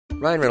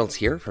Ryan Reynolds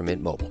here from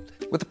Mint Mobile.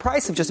 With the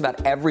price of just about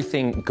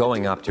everything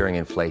going up during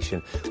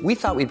inflation, we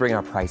thought we'd bring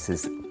our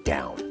prices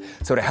down.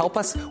 So to help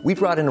us, we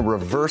brought in a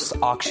reverse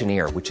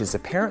auctioneer, which is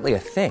apparently a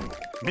thing.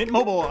 Mint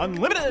Mobile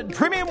Unlimited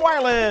Premium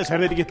Wireless. How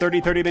to get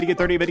 30, 30, bit to get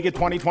 30, bit to get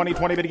 20, 20,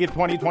 20, bit to get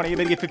 20, 20,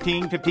 bit to get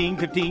 15, 15,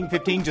 15,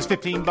 15, just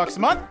 $15 a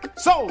month?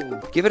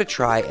 Sold! Give it a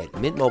try at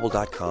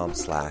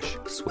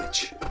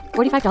mintmobile.com/switch.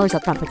 $45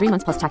 up front for 3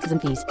 months plus taxes and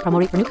fees. Promo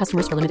rate for new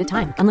customers for limited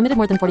time. Unlimited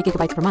more than 40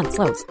 gigabytes per month.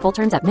 Slows full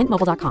terms at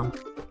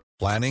mintmobile.com.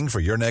 Planning for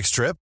your next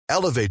trip?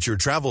 Elevate your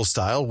travel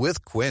style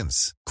with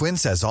Quince.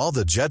 Quince has all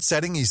the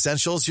jet-setting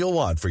essentials you'll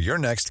want for your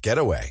next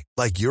getaway,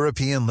 like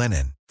European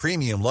linen,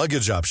 premium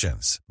luggage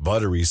options,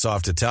 buttery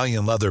soft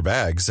Italian leather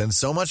bags, and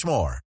so much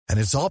more. And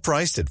it's all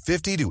priced at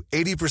 50 to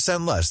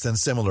 80% less than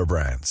similar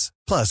brands.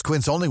 Plus,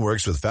 Quince only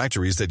works with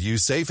factories that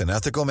use safe and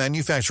ethical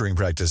manufacturing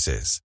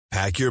practices.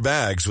 Pack your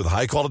bags with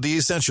high-quality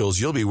essentials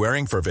you'll be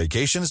wearing for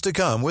vacations to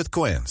come with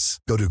Quince.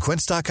 Go to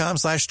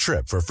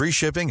quince.com/trip for free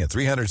shipping and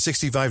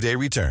 365-day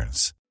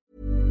returns.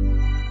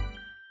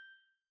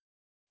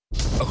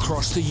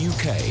 Across the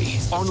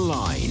UK,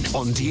 online,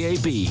 on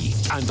DAB,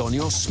 and on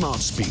your smart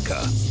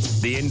speaker.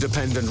 The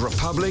Independent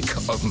Republic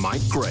of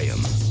Mike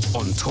Graham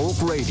on Talk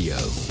Radio.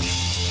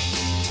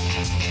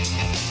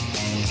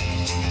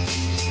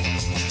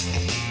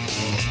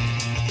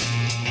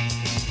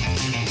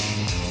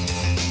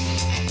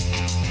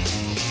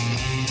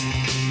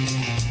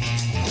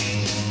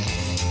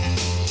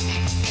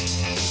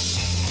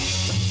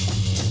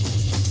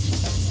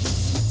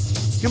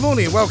 Good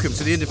morning and welcome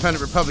to the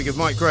Independent Republic of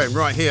Mike Graham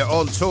right here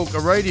on Talk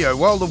Radio.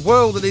 While the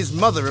world and his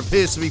mother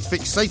appears to be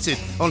fixated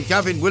on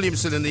Gavin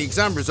Williamson and the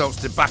exam results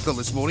debacle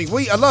this morning,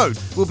 we alone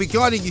will be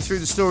guiding you through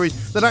the stories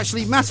that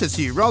actually matter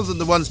to you rather than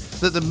the ones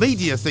that the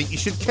media think you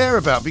should care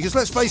about. Because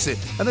let's face it,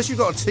 unless you've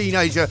got a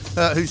teenager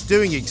who's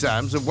doing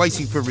exams and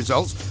waiting for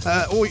results,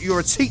 or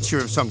you're a teacher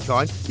of some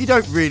kind, you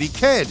don't really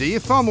care, do you?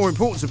 Far more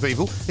important to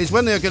people is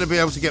when they're going to be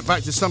able to get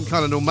back to some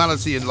kind of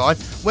normality in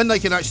life, when they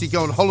can actually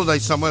go on holiday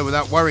somewhere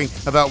without worrying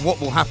about what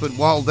will happen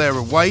while they're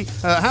away,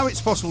 how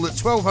it's possible that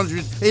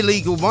 1,200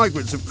 illegal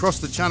migrants have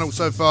crossed the channel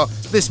so far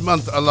this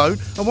month alone,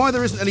 and why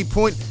there isn't any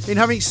point in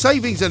having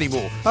savings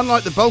anymore.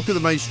 Unlike the bulk of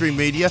the mainstream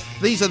media,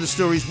 these are the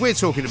stories we're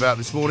talking about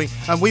this morning,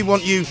 and we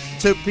want you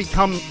to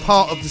become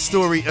part of the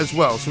story as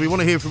well. So we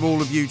want to hear from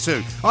all of you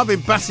too. I've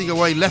been batting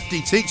away lefty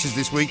teachers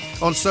this week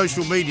on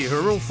social media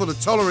who are all full of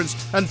tolerance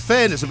and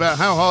fairness about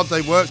how hard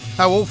they work,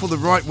 how awful the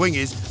right wing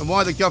is, and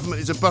why the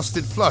government is a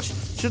busted flush.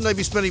 Shouldn't they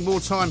be spending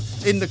more time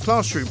in the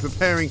classroom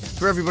preparing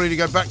for everybody to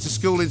go back to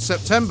school in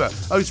September?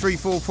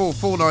 0344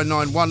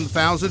 499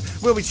 1000.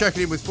 We'll be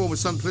checking in with former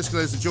Sun political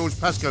editor George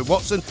Pascoe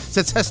Watson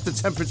to test the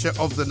temperature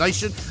of the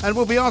nation, and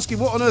we'll be asking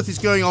what on earth is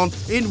going on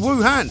in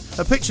Wuhan.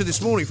 A picture this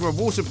morning from a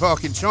water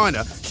park in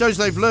China shows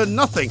they've learned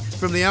nothing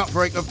from the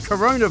outbreak of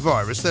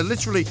coronavirus. They're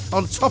literally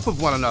on top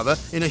of one another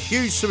in a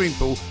huge swimming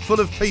pool full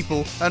of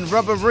people and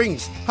rubber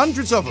rings.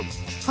 Hundreds of them.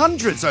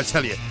 Hundreds, I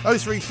tell you.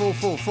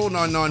 0344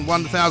 499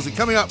 1000.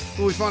 Coming up,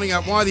 we'll be finding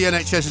out why the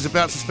NHS is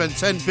about to spend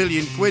 10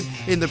 billion quid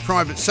in the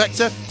private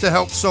sector to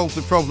help solve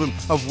the problem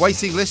of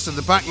waiting lists and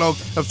the backlog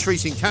of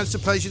treating cancer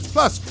patients.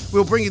 Plus,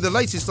 we'll bring you the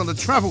latest on the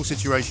travel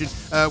situation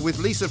with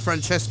Lisa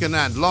Francesca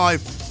Nand,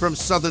 live from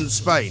southern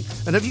Spain.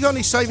 And have you got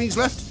any savings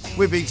left?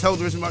 We're being told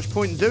there isn't much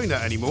point in doing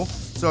that anymore,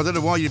 so I don't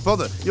know why you'd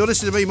bother. You're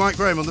listening to me, Mike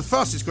Graham, on the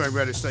fastest growing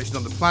radio station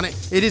on the planet.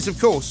 It is, of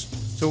course,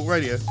 Talk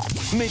Radio.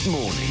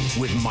 Mid-morning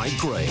with Mike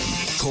Graham.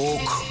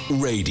 Talk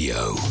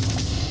Radio.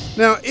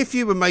 Now, if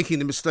you were making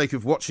the mistake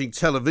of watching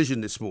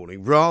television this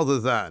morning rather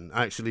than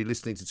actually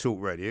listening to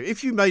Talk Radio,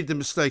 if you made the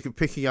mistake of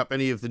picking up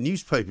any of the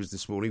newspapers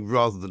this morning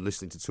rather than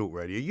listening to Talk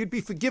Radio, you'd be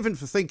forgiven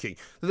for thinking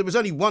that there was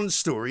only one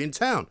story in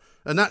town.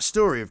 And that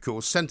story, of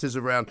course, centres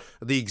around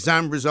the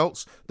exam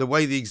results, the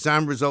way the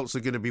exam results are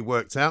going to be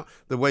worked out,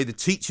 the way the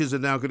teachers are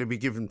now going to be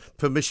given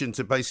permission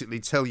to basically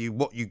tell you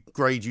what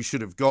grade you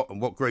should have got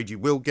and what grade you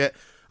will get.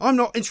 I'm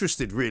not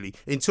interested, really,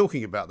 in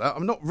talking about that.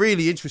 I'm not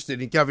really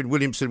interested in Gavin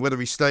Williamson, whether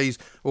he stays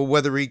or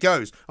whether he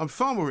goes. I'm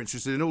far more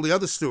interested in all the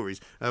other stories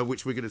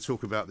which we're going to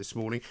talk about this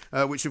morning,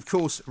 which, of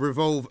course,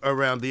 revolve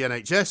around the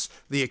NHS,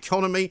 the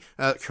economy,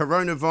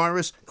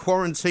 coronavirus,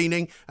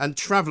 quarantining and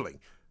travelling.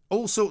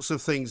 All sorts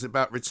of things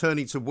about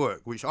returning to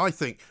work, which I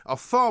think are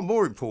far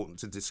more important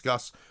to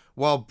discuss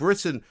while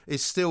Britain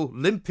is still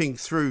limping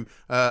through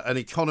an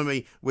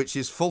economy which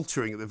is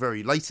faltering at the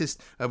very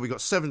latest. We've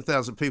got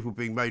 7,000 people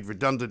being made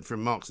redundant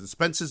from Marks and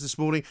Spencer's this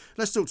morning.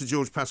 Let's talk to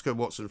George Pascoe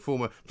Watson,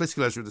 former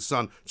political editor of The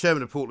Sun,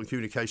 chairman of Portland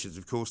Communications,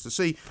 of course, to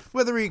see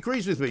whether he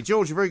agrees with me.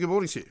 George, a very good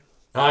morning to you.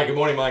 Hi, good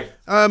morning, Mike.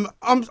 I'm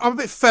a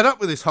bit fed up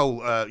with this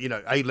whole,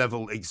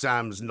 A-level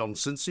exams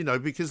nonsense,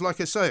 because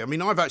like I say,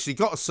 I've actually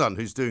got a son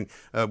who's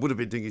would have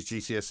been doing his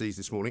GCSEs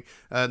this morning,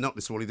 not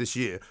this morning, this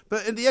year.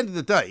 But at the end of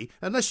the day,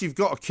 unless you've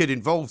got a kid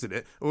involved in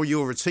it or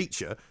you're a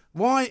teacher,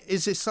 why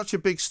is it such a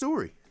big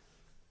story?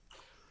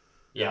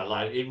 Yeah,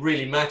 it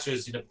really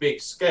matters in a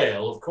big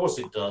scale. Of course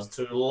it does,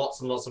 to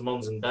lots and lots of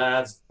mums and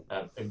dads,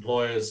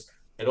 employers.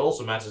 It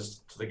also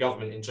matters to the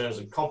government in terms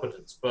of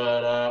competence.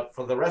 But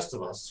for the rest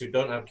of us who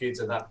don't have kids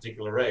at that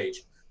particular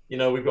age,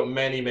 we've got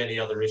many, many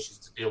other issues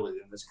to deal with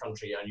in this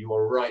country, and you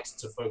are right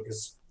to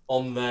focus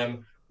on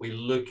them. We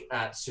look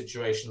at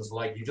situations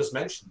like you just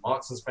mentioned,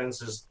 Marks and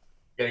Spencer's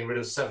getting rid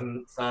of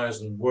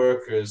 7,000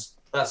 workers.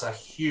 That's a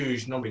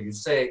huge number. You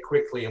say it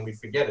quickly and we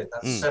forget it.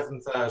 That's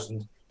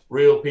 7,000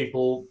 real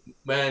people,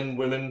 men,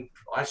 women,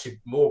 actually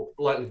more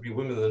likely to be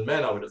women than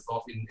men, I would have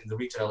thought, in the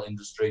retail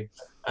industry,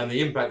 and the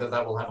impact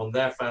that will have on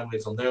their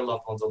families, on their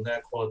loved ones, on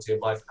their quality of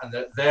life, and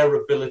their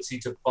ability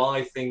to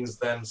buy things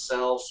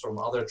themselves from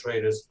other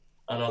traders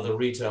and other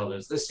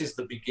retailers. This is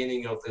the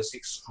beginning of this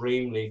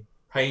extremely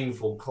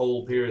painful,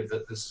 cold period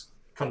that this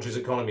country's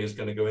economy is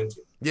going to go into.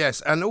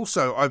 Yes, and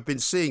also I've been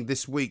seeing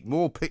this week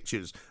more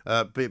pictures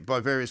by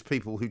various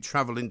people who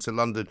travel into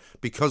London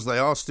because they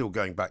are still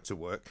going back to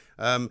work,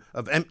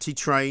 of empty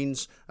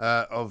trains,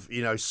 of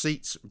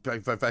seats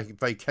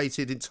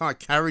vacated, entire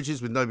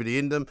carriages with nobody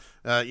in them,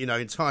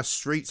 entire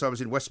streets. I was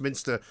in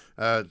Westminster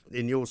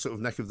in your sort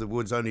of neck of the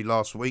woods only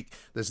last week.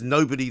 There's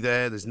nobody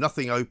there. There's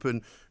nothing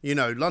open.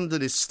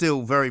 London is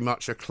still very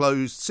much a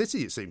closed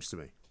city, it seems to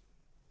me.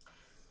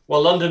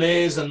 Well, London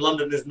is, and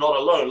London is not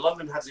alone.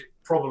 London has it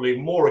probably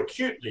more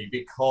acutely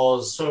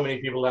because so many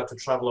people have to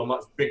travel a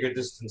much bigger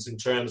distance in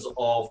terms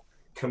of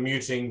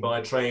commuting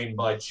by train,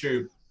 by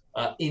tube,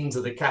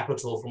 into the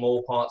capital from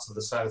all parts of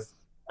the south.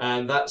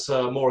 And that's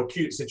a more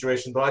acute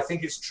situation. But I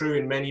think it's true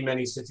in many,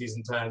 many cities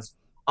and towns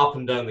up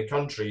and down the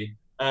country.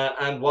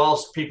 And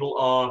whilst people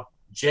are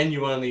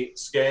genuinely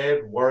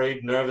scared,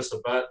 worried, nervous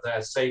about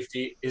their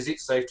safety, is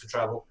it safe to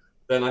travel,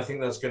 then I think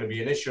that's going to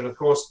be an issue. And of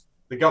course,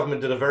 the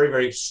government did a very,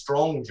 very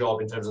strong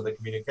job in terms of the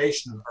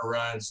communication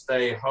around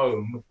stay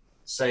home,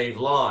 save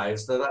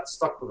lives. That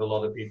stuck with a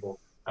lot of people.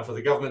 And for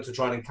the government to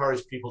try and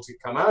encourage people to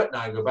come out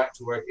now and go back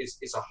to work is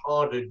a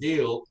harder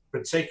deal,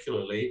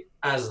 particularly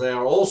as they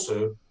are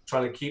also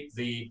trying to keep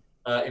the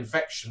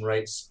infection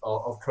rates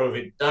of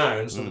COVID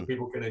down so that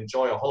people can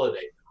enjoy a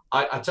holiday.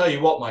 I tell you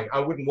what, Mike, I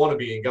wouldn't want to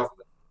be in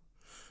government.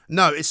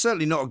 No, it's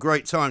certainly not a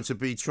great time to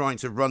be trying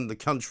to run the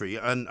country,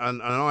 and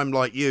I'm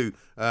like you,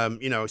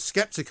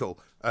 sceptical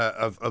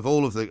of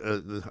all of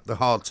the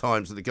hard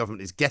times that the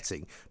government is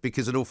getting,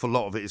 because an awful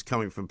lot of it is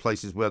coming from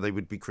places where they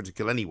would be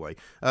critical anyway.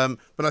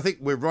 But I think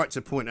we're right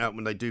to point out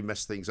when they do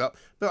mess things up.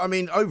 But I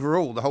mean,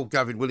 overall, the whole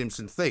Gavin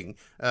Williamson thing,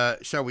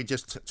 shall we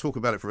just talk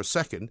about it for a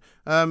second?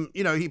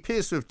 He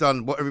appears to have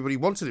done what everybody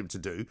wanted him to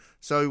do.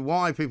 So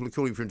why people are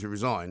calling for him to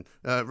resign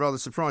rather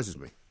surprises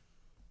me.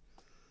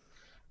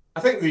 I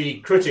think the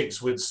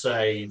critics would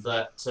say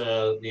that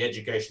the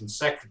Education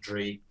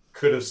Secretary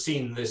could have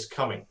seen this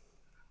coming,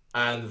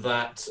 and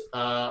that,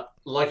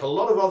 like a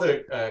lot of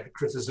other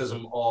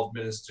criticism of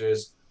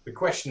ministers, the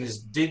question is,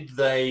 did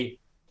they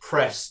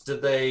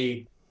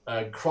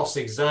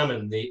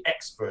cross-examine the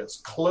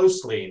experts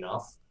closely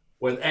enough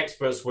when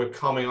experts were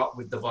coming up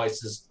with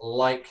devices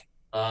like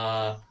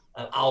an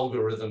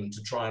algorithm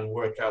to try and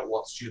work out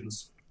what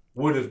students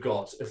would have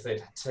got if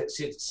they'd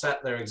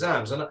sat their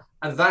exams? And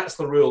that's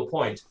the real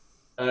point.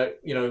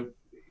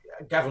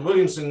 Gavin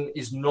Williamson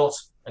is not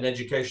an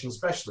education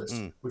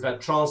specialist. We've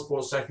had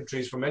transport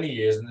secretaries for many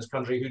years in this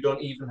country who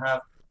don't even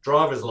have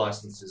driver's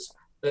licenses.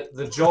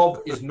 The job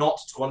is not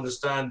to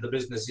understand the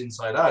business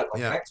inside out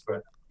like an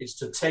expert. It's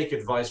to take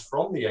advice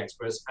from the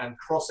experts and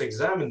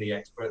cross-examine the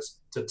experts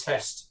to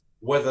test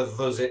whether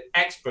those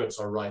experts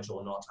are right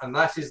or not. And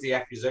that is the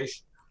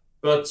accusation.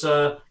 But,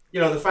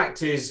 the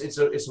fact is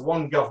it's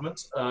one government.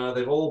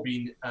 They've all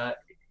been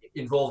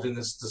involved in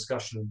this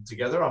discussion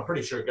together. I'm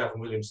pretty sure Gavin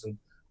Williamson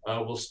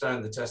will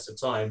stand the test of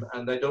time,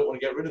 and they don't want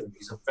to get rid of him.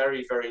 He's a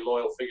very, very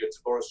loyal figure to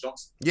Boris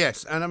Johnson.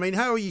 Yes, and I mean,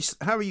 how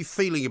are you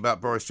feeling about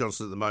Boris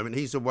Johnson at the moment?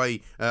 He's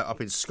away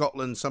up in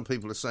Scotland. Some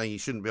people are saying he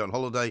shouldn't be on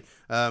holiday,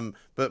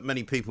 but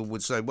many people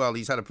would say, well,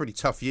 he's had a pretty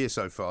tough year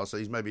so far, so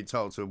he's maybe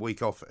entitled to a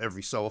week off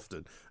every so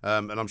often.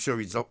 And I'm sure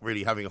he's not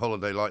really having a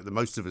holiday like the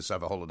most of us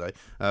have a holiday,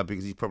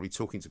 because he's probably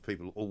talking to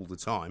people all the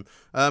time.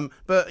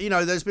 But,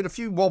 there's been a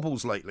few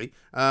wobbles lately,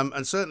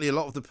 and certainly a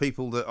lot of the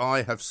people that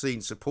I have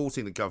seen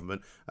supporting the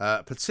government,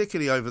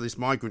 particularly over this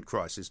migrant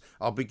crisis,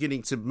 are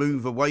beginning to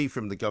move away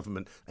from the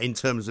government in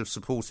terms of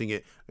supporting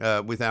it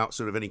without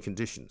sort of any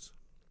conditions.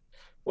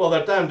 Well,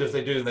 they're damned if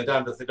they do and they're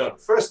damned if they don't.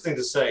 First thing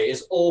to say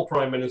is all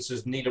prime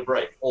ministers need a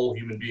break. All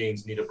human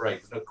beings need a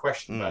break. There's no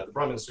question about it. The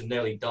prime minister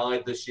nearly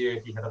died this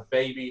year. He had a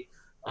baby.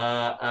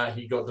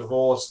 He got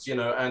divorced,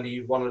 and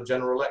he won a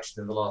general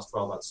election in the last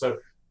 12 months. So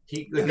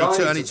he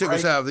took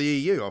us out of the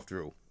EU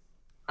after all.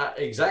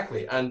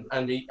 Exactly, and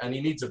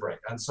he needs a break,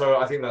 and so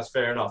I think that's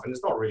fair enough. And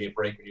it's not really a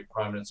break when you're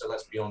prime minister.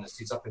 Let's be honest.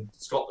 He's up in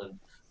Scotland,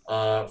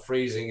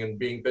 freezing and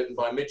being bitten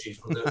by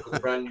midges with a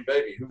brand new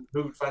baby.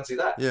 Who would fancy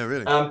that? Yeah,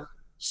 really.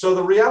 So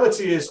the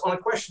reality is, on a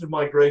question of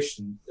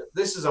migration,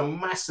 this is a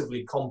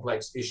massively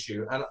complex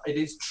issue, and it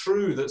is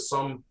true that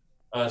some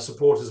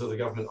supporters of the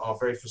government are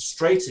very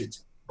frustrated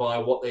by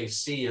what they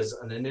see as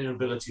an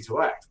inability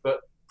to act.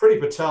 But Priti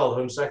Patel, the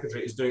Home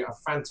Secretary, is doing a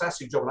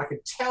fantastic job, and I can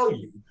tell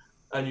you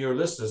and your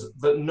listeners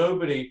that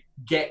nobody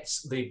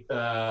gets the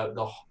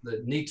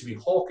need to be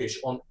hawkish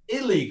on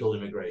illegal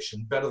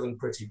immigration better than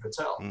Priti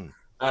Patel.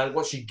 And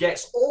what she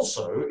gets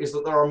also is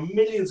that there are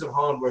millions of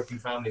hardworking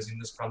families in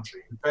this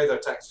country who pay their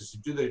taxes, who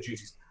do their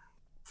duties,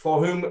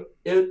 for whom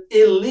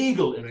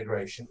illegal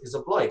immigration is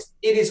a blight.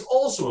 It is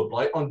also a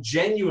blight on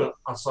genuine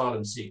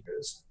asylum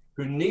seekers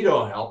who need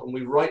our help, and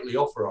we rightly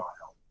offer our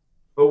help.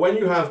 But when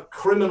you have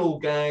criminal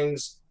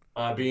gangs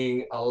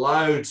being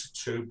allowed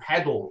to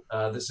peddle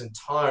this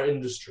entire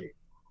industry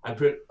and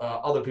put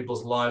other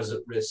people's lives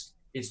at risk,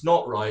 it's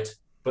not right.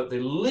 But the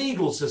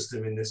legal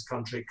system in this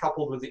country,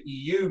 coupled with the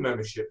EU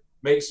membership,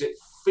 makes it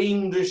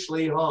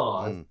fiendishly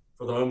hard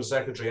for the Home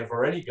Secretary and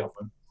for any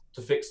government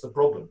to fix the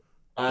problem.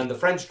 And the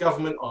French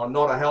government are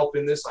not a help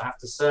in this, I have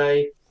to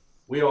say.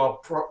 We are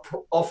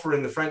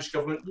offering the French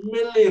government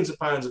millions of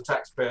pounds of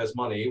taxpayers'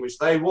 money, which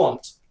they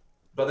want,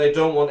 but they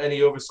don't want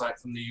any oversight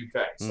from the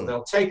UK. So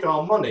they'll take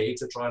our money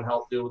to try and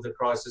help deal with the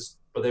crisis,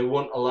 but they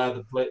won't allow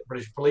the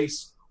British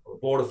police or the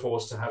border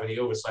force to have any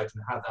oversight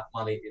on how that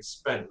money is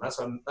spent.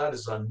 That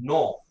is a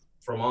norm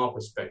from our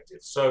perspective.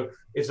 So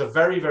it's a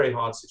very, very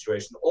hard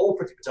situation. All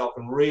Priti Patel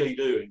can really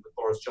do with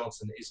Boris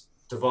Johnson is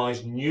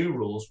devise new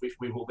rules, which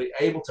we will be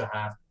able to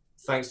have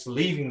thanks to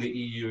leaving the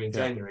EU in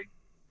January.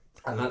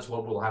 And that's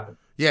what will happen.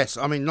 Yes,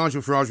 I mean,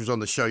 Nigel Farage was on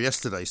the show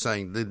yesterday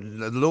saying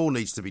the law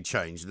needs to be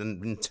changed,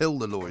 and until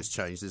the law is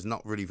changed, there's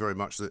not really very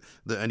much that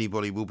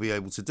anybody will be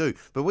able to do.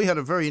 But we had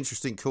a very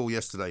interesting call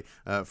yesterday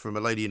from a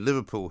lady in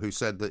Liverpool who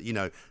said that, you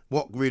know,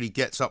 what really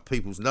gets up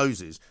people's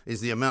noses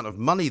is the amount of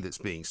money that's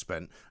being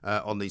spent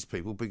on these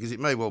people, because it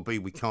may well be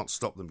we can't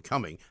stop them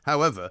coming.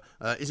 However,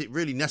 is it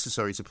really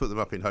necessary to put them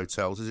up in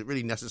hotels? Is it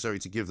really necessary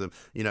to give them,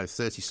 you know,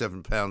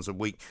 £37 a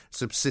week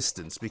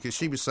subsistence? Because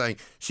she was saying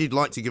she'd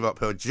like to give up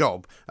her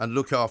job and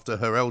look after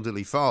her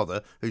elderly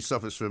father who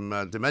suffers from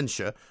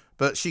dementia,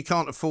 but she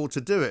can't afford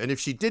to do it. And if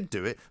she did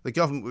do it, the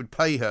government would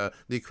pay her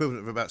the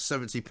equivalent of about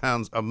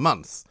 £70 a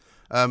month,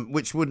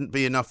 which wouldn't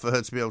be enough for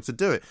her to be able to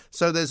do it.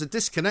 So there's a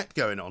disconnect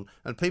going on,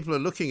 and people are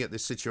looking at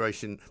this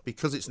situation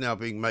because it's now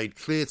being made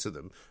clear to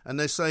them, and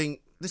they're saying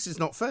this is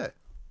not fair.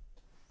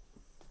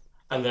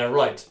 And they're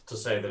right to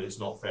say that it's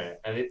not fair,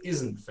 and it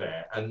isn't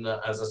fair. And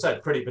as I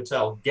said, Priti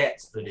Patel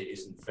gets that it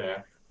isn't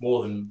fair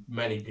more than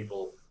many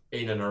people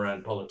in and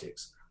around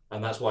politics.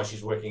 And that's why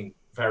she's working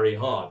very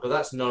hard. But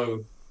that's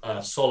no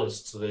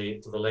solace to the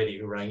lady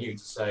who rang you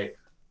to say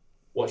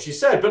what she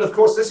said. But of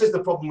course, this is the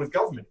problem with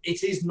government.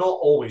 It is not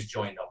always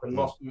joined up, and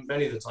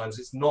many of the times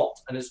it's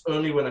not. And it's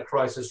only when a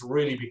crisis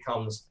really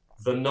becomes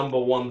the number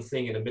one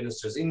thing in a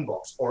minister's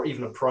inbox, or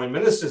even a prime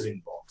minister's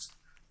inbox,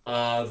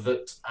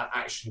 that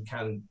action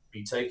can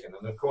be taken.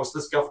 And of course,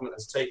 this government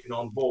has taken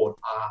on board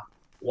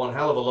one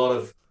hell of a lot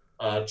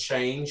of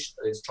change.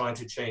 It's trying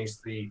to change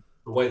the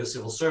way the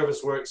civil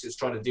service works. It's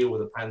trying to deal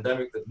with a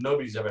pandemic that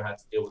nobody's ever had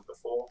to deal with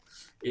before.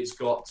 It's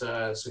got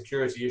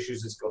security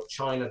issues. It's got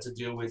China to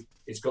deal with.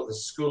 It's got the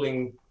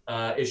schooling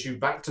issue.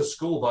 Back to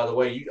school, by the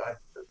way.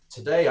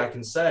 Today I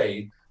can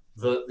say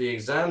that the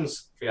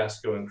exams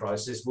fiasco and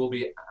crisis will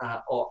be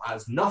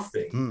as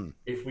nothing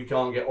if we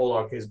can't get all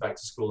our kids back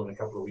to school in a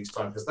couple of weeks'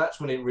 time, because that's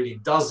when it really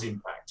does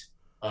impact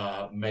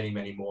many,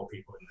 many more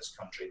people in this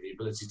country, the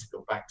ability to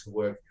go back to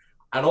work,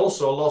 and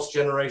also a lost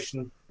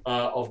generation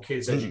of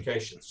kids'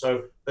 education.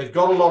 So they've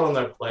got a lot on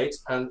their plate,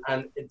 and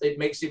it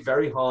makes it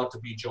very hard to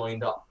be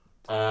joined up.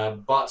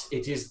 But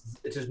it is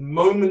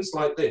moments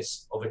like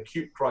this of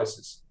acute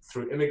crisis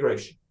through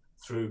immigration,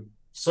 through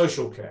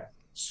social care,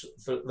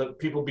 so that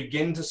people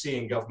begin to see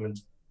in government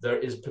there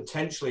is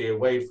potentially a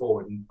way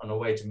forward and a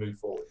way to move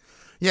forward.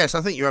 Yes,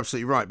 I think you're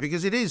absolutely right,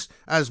 because it is,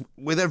 as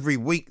with every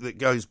week that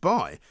goes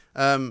by,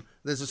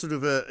 there's a sort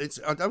of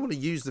I don't want to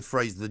use the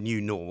phrase the new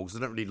normal because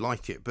I don't really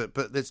like it, but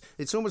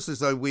it's almost as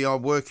though we are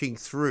working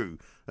through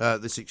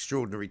this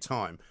extraordinary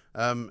time,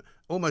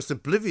 almost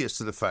oblivious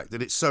to the fact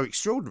that it's so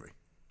extraordinary.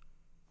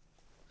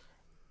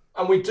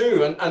 And we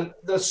do, and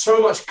there's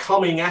so much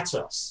coming at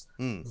us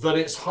that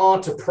it's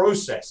hard to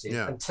process it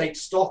and take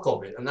stock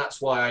of it. And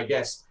that's why I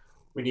guess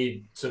we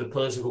need sort of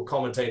political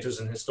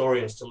commentators and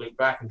historians to look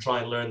back and try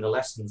and learn the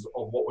lessons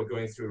of what we're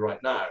going through right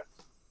now.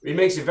 It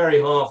makes it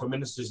very hard for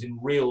ministers in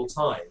real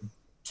time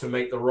to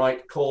make the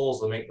right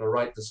calls and make the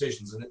right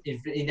decisions. And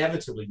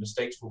inevitably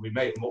mistakes will be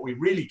made. And what we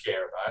really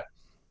care about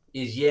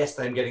is, yes,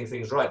 them getting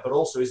things right, but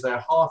also is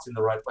their heart in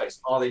the right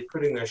place? Are they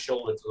putting their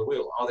shoulder to the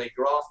wheel? Are they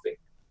grafting?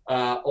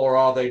 Or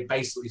are they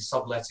basically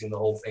subletting the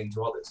whole thing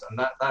to others? And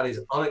that is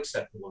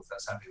unacceptable if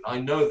that's happening. I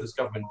know this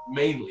government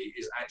mainly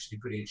is actually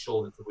putting its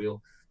shoulder to the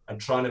wheel and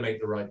trying to make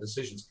the right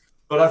decisions.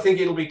 But I think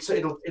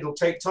it'll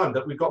take time.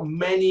 That we've got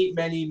many,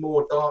 many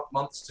more dark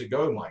months to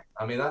go, Mike.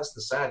 I mean, that's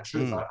the sad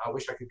truth. I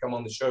wish I could come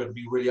on the show to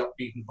be really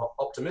upbeat and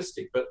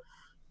optimistic. But,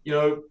 you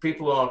know,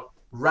 people are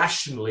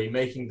rationally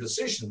making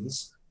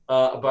decisions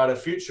about a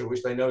future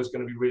which they know is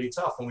going to be really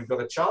tough. And we've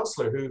got a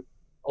chancellor who,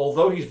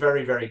 although he's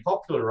very, very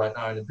popular right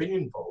now in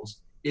opinion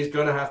polls, is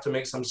going to have to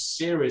make some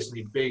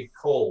seriously big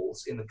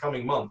calls in the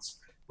coming months,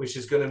 which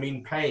is going to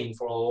mean pain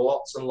for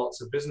lots and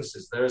lots of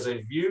businesses. There is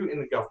a view in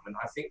the government,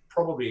 I think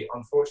probably,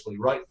 unfortunately,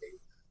 rightly,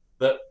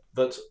 that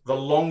the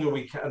longer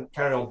we can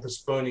carry on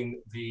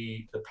postponing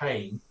the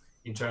pain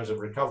in terms of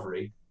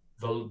recovery,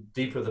 the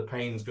deeper the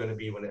pain is going to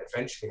be when it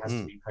eventually has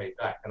to be paid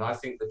back. And I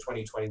think that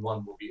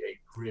 2021 will be a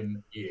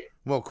grim year.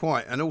 Well,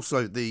 quite. And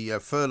also the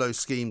furlough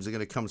schemes are going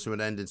to come to an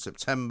end in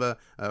September.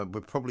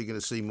 We're probably going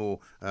to see more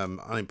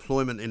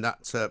unemployment in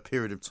that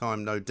period of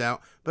time, no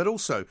doubt. But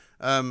also,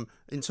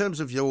 in terms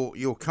of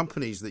your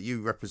companies that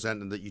you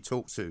represent and that you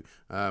talk to,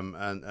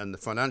 and the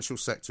financial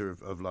sector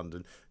of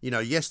London,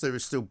 yes, there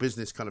is still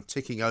business kind of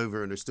ticking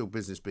over and there's still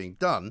business being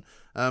done.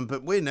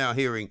 But we're now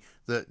hearing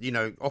that,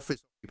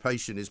 office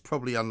occupation is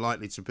probably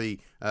unlikely to be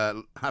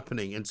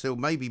happening until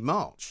maybe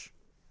March.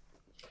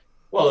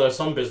 Well, there are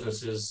some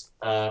businesses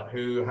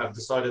who have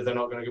decided they're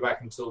not going to go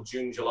back until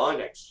June, July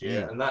next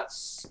year, and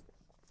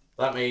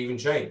that may even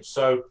change.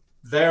 So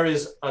there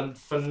is a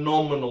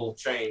phenomenal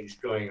change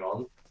going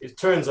on. It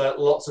turns out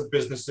lots of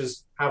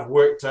businesses have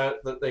worked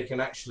out that they can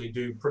actually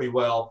do pretty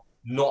well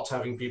not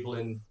having people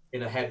in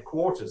a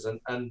headquarters.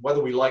 And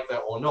whether we like that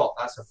or not,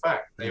 that's a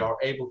fact. They are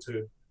able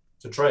to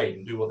trade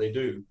and do what they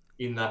do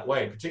in that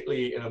way,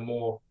 particularly in a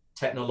more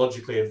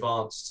technologically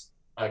advanced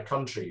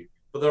country.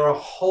 But there are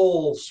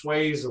whole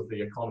swathes of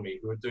the economy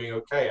who are doing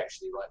okay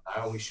actually right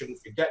now, and we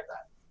shouldn't forget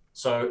that.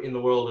 So in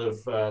the world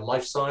of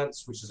life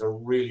science, which is a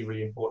really,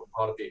 really important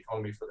part of the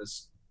economy for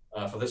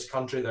this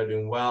country, they're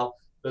doing well.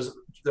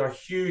 There are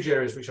huge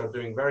areas which are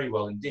doing very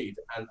well indeed,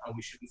 and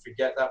we shouldn't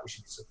forget that. We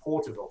should be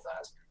supportive of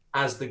that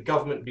as the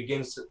government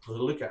begins to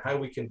look at how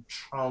we can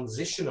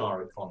transition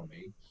our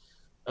economy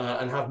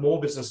and have more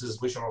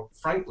businesses which are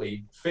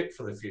frankly fit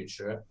for the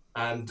future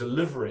and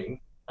delivering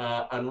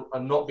and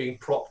not being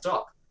propped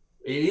up.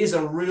 It is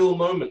a real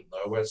moment,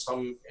 though, where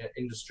some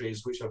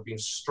industries which have been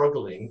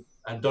struggling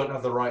and don't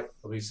have the right,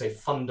 we say,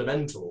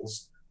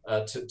 fundamentals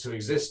to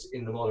exist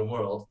in the modern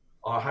world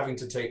are having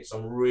to take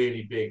some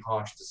really big,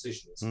 harsh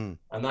decisions.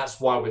 And that's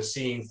why we're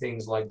seeing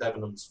things like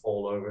Debenhams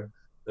fall over.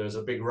 There's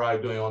a big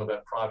row going on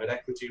about private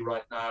equity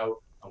right now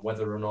and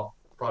whether or not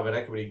private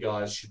equity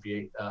guys should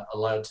be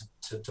allowed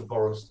to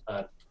borrow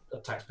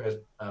taxpayers'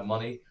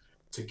 money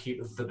to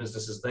keep the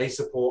businesses they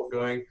support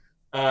going.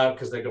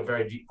 Because they've got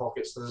very deep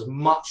pockets. So there's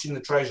much in the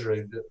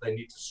Treasury that they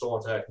need to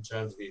sort out in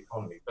terms of the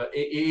economy. But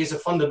it is a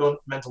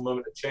fundamental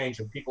moment of change,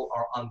 and people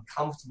are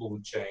uncomfortable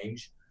with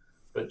change.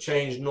 But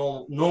change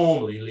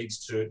normally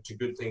leads to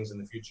good things in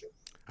the future.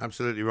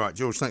 Absolutely right.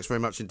 George, thanks very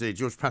much indeed.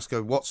 George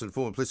Pascoe-Watson,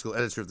 former political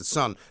editor of The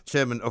Sun,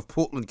 chairman of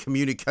Portland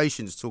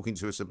Communications, talking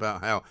to us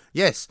about how,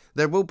 yes,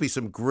 there will be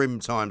some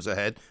grim times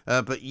ahead,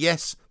 but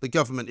yes, the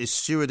government is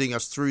stewarding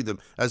us through them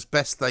as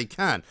best they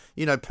can.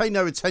 Pay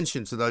no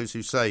attention to those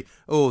who say,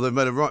 they've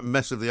made a right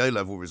mess of the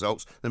A-level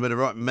results, they've made a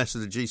right mess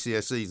of the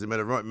GCSEs, they've made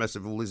a right mess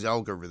of all these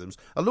algorithms.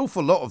 An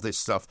awful lot of this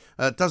stuff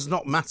does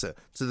not matter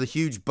to the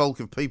huge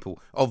bulk of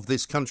people of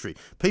this country.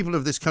 People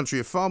of this country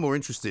are far more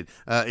interested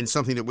in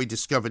something that we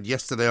discovered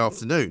yesterday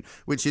afternoon,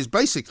 which is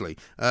basically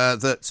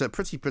that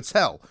Priti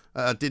Patel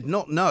did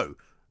not know,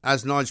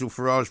 as Nigel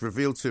Farage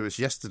revealed to us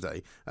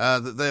yesterday,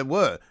 that there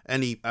were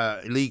any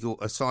illegal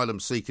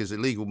asylum seekers,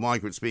 illegal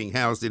migrants being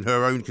housed in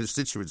her own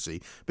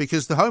constituency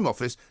because the Home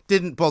Office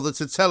didn't bother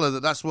to tell her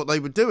that that's what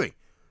they were doing.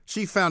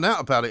 She found out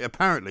about it,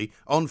 apparently,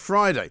 on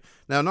Friday.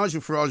 Now,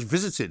 Nigel Farage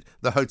visited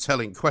the hotel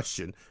in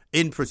question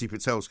in Priti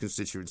Patel's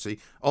constituency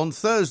on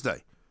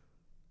Thursday.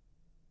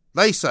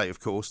 They say, of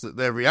course, that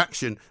their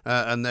reaction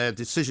and their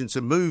decision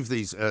to move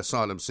these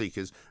asylum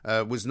seekers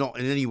was not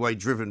in any way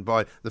driven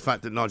by the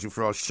fact that Nigel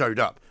Farage showed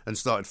up and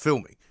started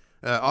filming.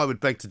 I would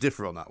beg to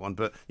differ on that one,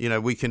 but,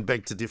 we can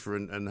beg to differ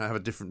and have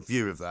a different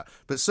view of that.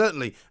 But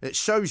certainly it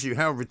shows you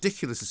how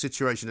ridiculous the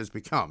situation has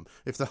become.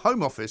 If the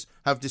Home Office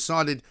have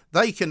decided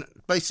they can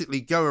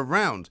basically go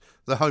around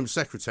the Home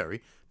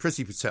Secretary,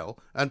 Priti Patel,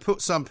 and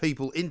put some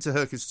people into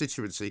her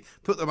constituency,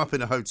 put them up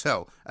in a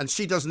hotel, and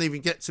she doesn't even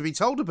get to be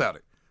told about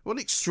it. What an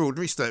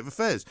extraordinary state of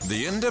affairs.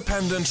 The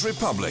Independent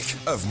Republic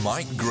of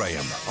Mike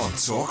Graham on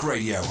Talk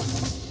Radio.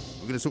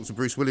 We're going to talk to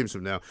Bruce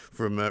Williamson now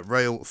from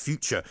Rail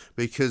Future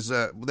because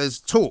there's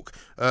talk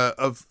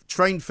of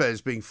train fares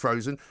being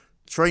frozen,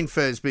 train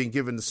fares being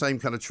given the same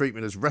kind of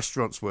treatment as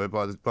restaurants were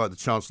by the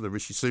Chancellor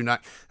Rishi Sunak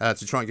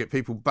to try and get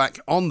people back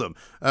on them.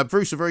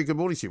 Bruce, a very good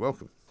morning to you.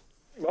 Welcome.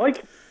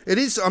 Mike? It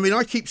is. I mean,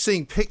 I keep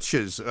seeing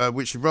pictures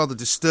which rather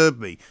disturb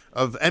me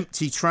of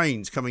empty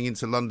trains coming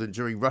into London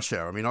during rush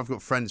hour. I mean, I've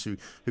got friends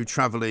who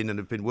travel in and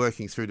have been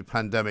working through the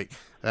pandemic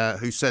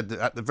who said that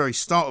at the very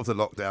start of the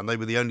lockdown, they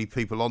were the only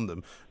people on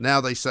them.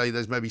 Now they say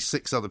there's maybe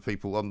 6 other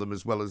people on them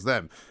as well as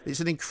them. It's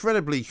an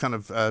incredibly kind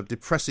of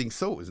depressing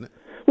thought, isn't it?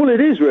 Well,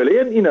 it is really.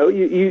 And,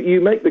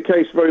 you make the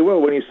case very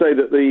well when you say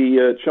that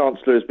the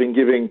Chancellor has been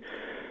giving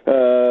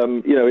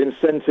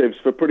incentives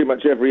for pretty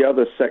much every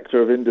other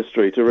sector of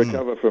industry to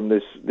recover from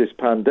this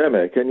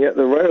pandemic, and yet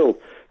the rail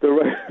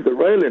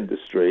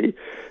industry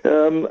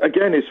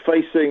again is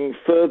facing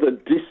further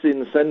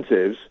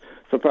disincentives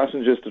for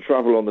passengers to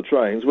travel on the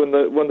trains when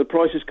the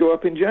prices go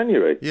up in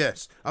January.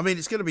 Yes. I mean,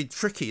 it's going to be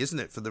tricky, isn't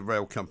it, for the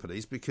rail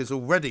companies, because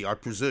already, I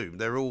presume,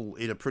 they're all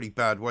in a pretty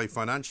bad way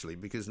financially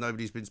because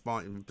nobody's been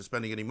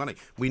spending any money.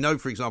 We know,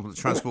 for example, that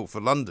Transport for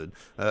London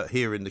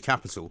here in the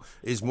capital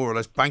is more or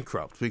less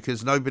bankrupt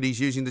because nobody's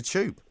using the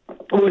tube.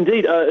 Well,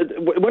 indeed.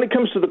 When it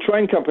comes to the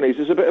train companies,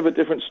 it's a bit of a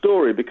different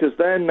story because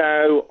they're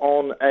now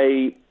on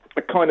a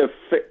kind of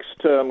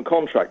fixed-term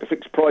contract, a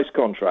fixed-price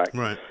contract.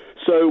 Right.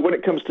 So when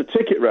it comes to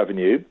ticket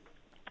revenue,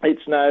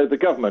 it's now the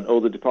government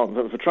or the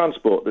Department for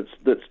Transport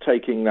that's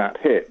taking that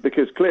hit,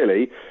 because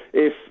clearly,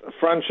 if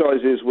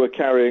franchises were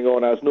carrying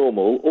on as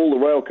normal, all the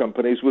rail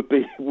companies would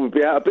be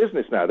out of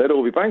business now. They'd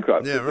all be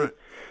bankrupt. Yeah, right.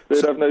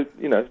 They'd have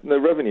no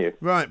revenue.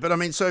 Right, but I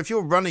mean, so if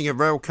you're running a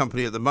rail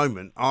company at the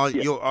moment, are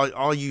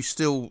you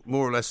still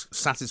more or less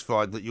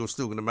satisfied that you're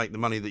still going to make the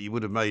money that you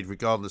would have made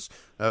regardless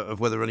of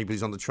whether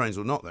anybody's on the trains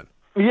or not? Then.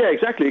 Yeah,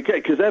 exactly.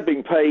 Because they're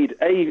being paid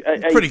a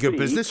pretty good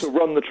business to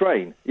run the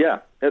train. Yeah,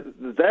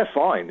 they're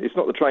fine. It's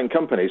not the train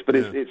companies, but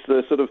it's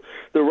the sort of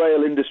the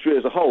rail industry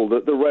as a whole,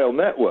 the rail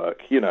network.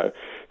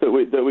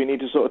 That we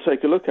need to sort of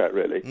take a look at,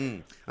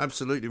 really.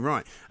 Absolutely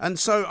right. And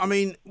so, I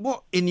mean,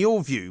 what in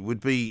your view would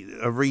be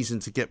a reason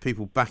to get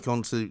people back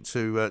onto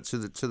to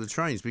the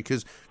trains?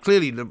 Because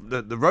clearly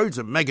the roads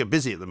are mega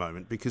busy at the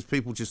moment because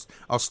people just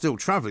are still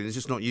travelling. They're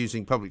just not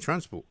using public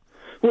transport.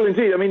 Well,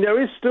 indeed. I mean,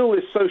 there is still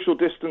this social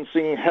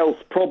distancing health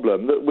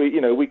problem that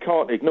we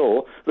can't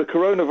ignore. The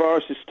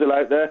coronavirus is still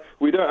out there.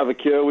 We don't have a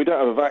cure. We don't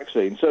have a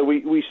vaccine. So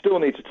we still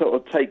need to sort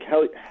of take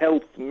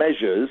health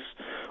measures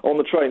on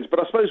the trains.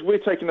 But I suppose we're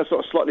taking a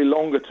sort of slightly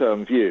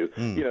longer-term view.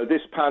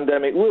 This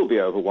pandemic will be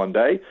over one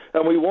day,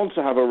 and we want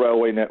to have a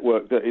railway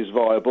network that is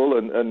viable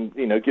and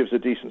gives a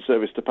decent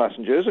service to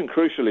passengers, and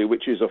crucially,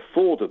 which is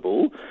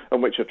affordable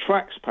and which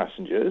attracts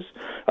passengers.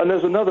 And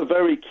there's another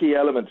very key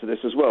element to this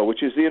as well,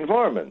 which is the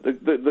environment.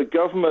 The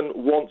government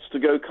wants to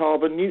go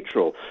carbon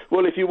neutral.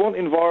 Well, if you want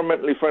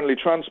environmentally friendly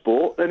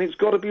transport, then it's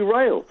got to be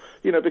rail,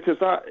 because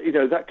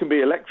that can be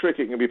electric,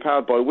 it can be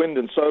powered by wind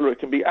and solar, it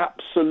can be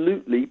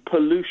absolutely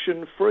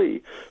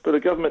pollution-free. But the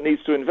government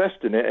needs to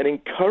invest in it and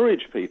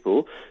encourage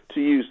people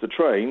to use the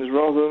trains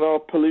rather than our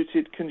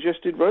polluted,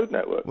 congested road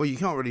network. Well, you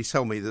can't really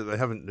tell me that they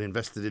haven't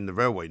invested in the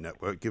railway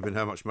network, given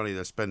how much money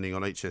they're spending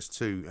on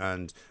HS2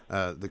 and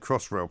the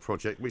Crossrail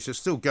project, which is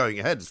still going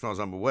ahead as far as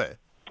I'm aware.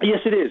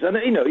 Yes, it is, and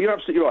you're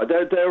absolutely right.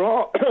 There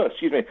are,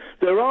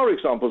 there are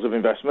examples of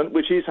investment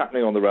which is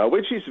happening on the rail,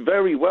 which is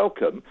very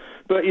welcome.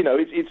 But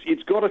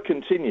it's got to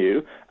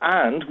continue,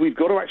 and we've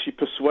got to actually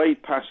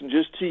persuade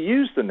passengers to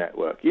use the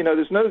network.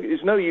 There's no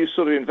use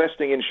sort of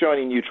investing in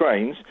shiny new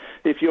trains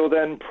if you're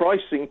then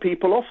pricing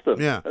people off them,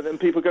 and then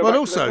people go back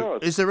to their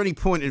cars. Is there any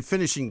point in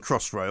finishing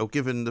Crossrail,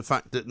 given the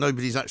fact that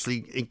nobody's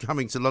actually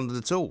coming to London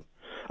at all?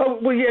 Oh,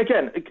 well, yeah,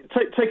 again,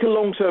 take a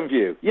long-term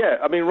view. Yeah,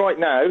 I mean, right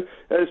now,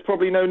 there's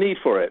probably no need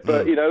for it.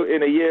 But,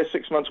 in a year,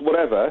 6 months,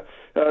 whatever,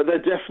 there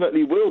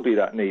definitely will be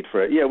that need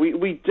for it. Yeah,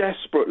 we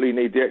desperately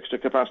need the extra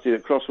capacity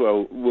that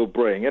Crossrail will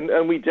bring,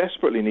 and we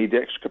desperately need the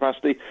extra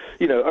capacity,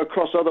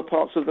 across other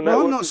parts of the network.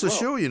 Well, I'm not so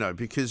sure,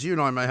 because you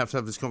and I may have to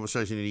have this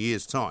conversation in a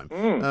year's time,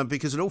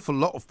 because an awful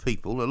lot of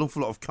people, an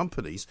awful lot of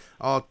companies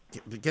are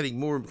coming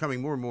more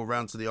and more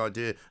around to the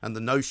idea and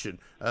the notion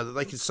that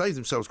they can save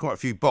themselves quite a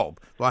few bob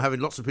by having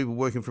lots of people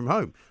working from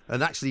home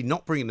and actually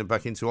not bringing them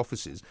back into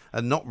offices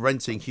and not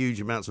renting huge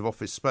amounts of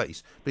office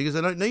space because they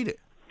don't need it.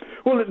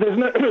 Well, there's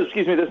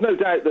no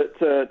doubt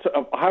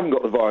that I haven't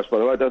got the virus, by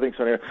the way. I don't think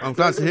so. Anyway. I'm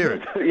glad to hear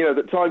it.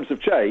 That times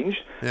have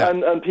changed,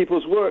 and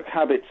people's work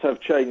habits have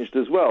changed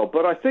as well.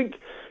 But I think,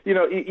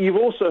 you've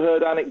also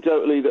heard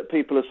anecdotally that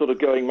people are sort of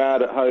going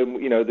mad at home.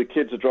 The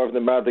kids are driving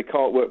them mad. They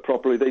can't work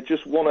properly. They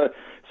just want to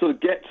sort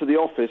of get to the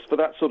office for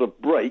that sort of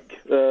break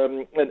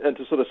and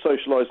to sort of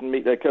socialise and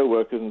meet their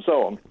co-workers and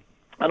so on.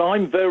 And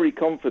I'm very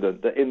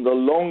confident that in the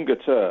longer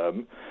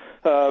term,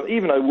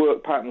 even though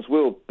work patterns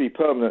will be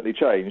permanently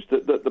changed,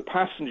 that the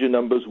passenger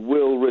numbers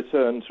will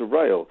return to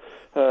rail.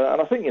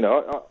 And I think, I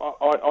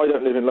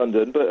don't live in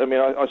London, but I mean,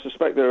 I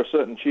suspect there are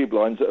certain tube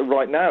lines that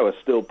right now are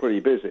still pretty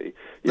busy.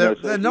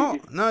 They're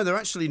not. No, they're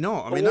actually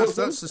not. I mean, that's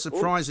the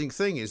surprising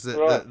thing is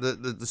that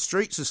the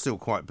streets are still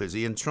quite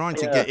busy, and trying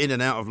to get in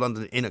and out of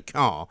London in a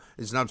car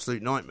is an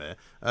absolute nightmare.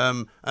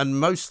 And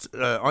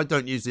I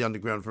don't use the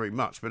Underground very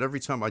much, but every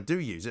time I do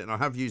use it, and I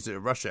have used it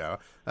at rush hour,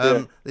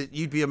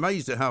 you'd be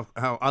amazed at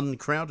how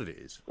uncrowded it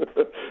is.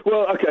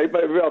 Well, okay,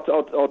 maybe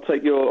I'll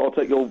take your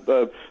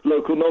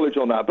local knowledge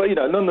on that. But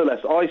nonetheless,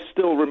 I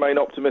still remain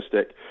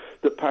optimistic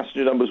that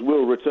passenger numbers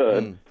will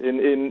return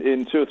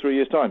in 2 or 3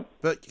 years' time.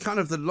 But kind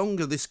of the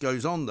longer this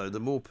goes on, though, the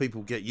more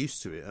people get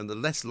used to it, and the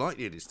less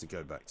likely it is to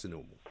go back to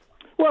normal.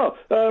 Well,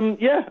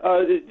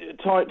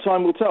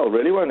 time will tell,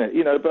 really, won't it?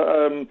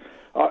 But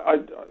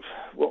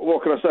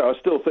what can I say? I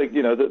still think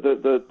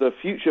that the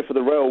future for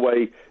the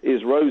railway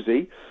is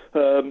rosy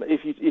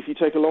if you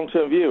take a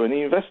long-term view and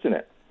you invest in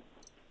it.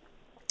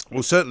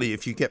 Well, certainly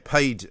if you get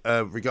paid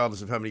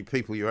regardless of how many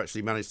people you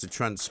actually manage to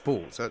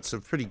transport, that's a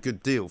pretty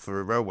good deal for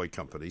a railway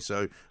company.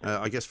 So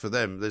I guess for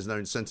them, there's no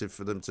incentive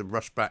for them to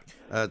rush back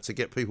to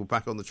get people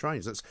back on the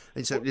trains.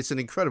 It's an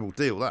incredible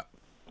deal, that.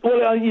 Well,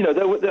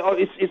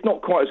 it's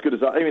not quite as good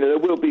as that. I mean, there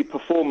will be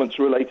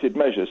performance-related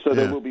measures, so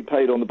they will be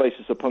paid on the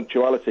basis of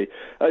punctuality.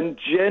 And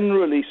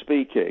generally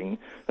speaking,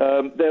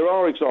 there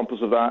are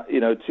examples of that,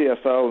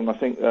 TfL and I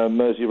think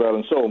Merseyrail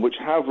and so on, which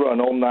have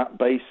run on that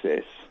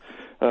basis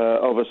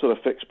of a sort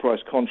of fixed-price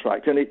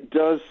contract. And it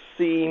does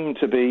seem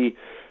to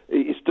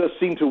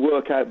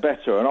work out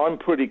better, and I'm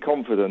pretty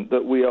confident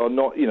that we are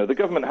not, the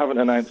government haven't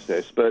announced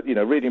this, but,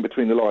 reading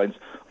between the lines,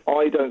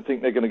 I don't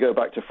think they're going to go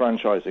back to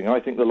franchising. I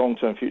think the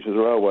long-term future of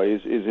the railway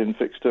is in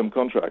fixed-term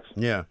contracts.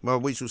 Yeah, well,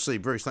 we shall see.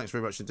 Bruce, thanks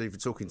very much indeed for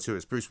talking to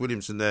us. Bruce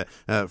Williamson there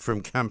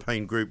from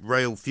campaign group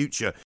Rail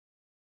Future.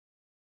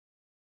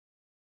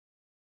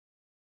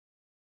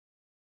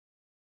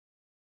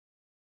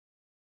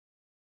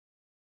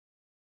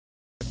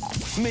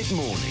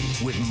 Mid-morning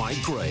with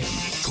Mike Graham.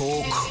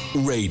 Talk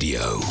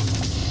Radio.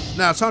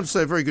 Now, time to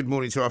say a very good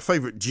morning to our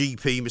favourite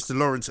GP, Mr.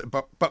 Lawrence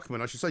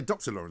Buckman. I should say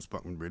Dr. Lawrence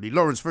Buckman, really.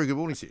 Lawrence, very good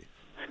morning to you.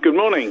 Good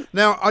morning.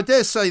 Now, I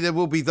dare say there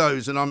will be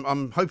those, and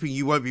I'm hoping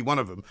you won't be one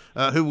of them,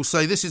 who will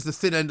say this is the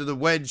thin end of the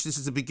wedge, this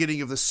is the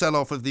beginning of the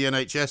sell-off of the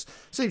NHS.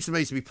 Seems to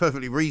me to be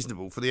perfectly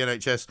reasonable for the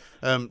NHS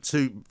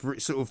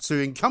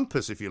to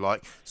encompass, if you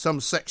like, some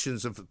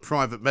sections of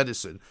private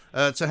medicine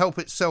to help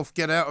itself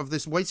get out of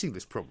this waiting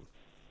list problem.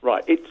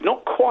 Right, it's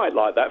not quite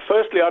like that.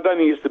 Firstly, I don't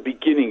think it's the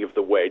beginning of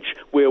the wedge.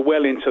 We're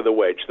well into the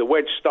wedge. The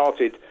wedge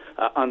started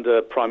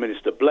under Prime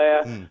Minister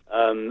Blair,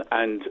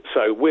 and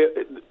so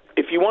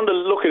if you want to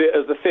look at it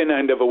as the thin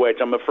end of a wedge,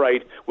 I'm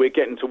afraid we're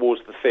getting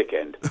towards the thick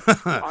end.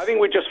 I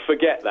think we just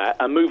forget that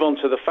and move on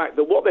to the fact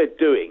that what they're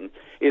doing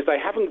is they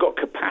haven't got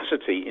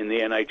capacity in the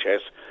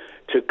NHS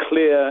to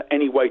clear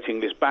any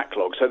waiting list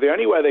backlog. So the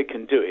only way they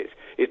can do it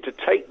is to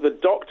take the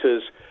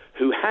doctors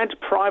who had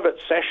private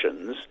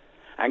sessions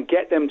and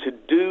get them to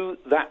do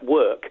that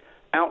work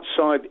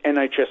outside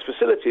NHS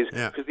facilities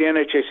because the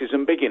NHS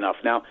isn't big enough.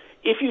 Now,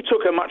 if you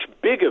took a much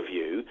bigger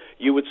view,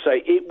 you would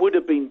say it would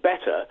have been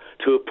better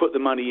to have put the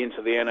money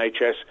into the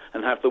NHS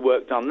and have the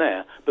work done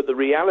there. But the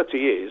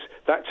reality is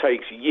that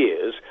takes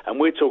years,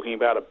 and we're talking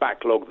about a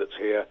backlog that's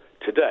here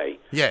today.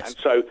 Yes. And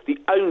so the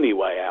only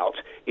way out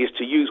is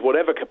to use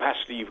whatever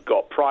capacity you've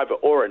got, private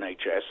or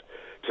NHS,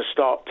 to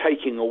start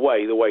taking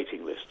away the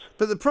waiting lists.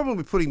 But the problem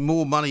with putting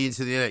more money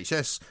into the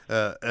NHS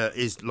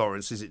is,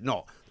 Lawrence, is it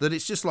not? That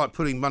it's just like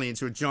putting money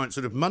into a giant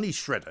sort of money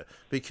shredder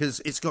because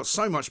it's got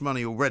so much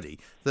money already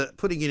that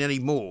putting in any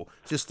more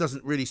just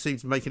doesn't really seem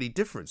to make any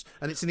difference.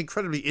 And it's an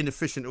incredibly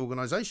inefficient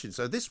organisation.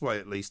 So this way,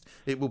 at least,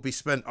 it will be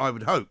spent, I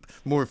would hope,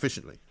 more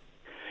efficiently.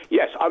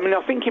 Yes, I mean,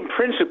 I think in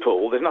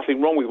principle there's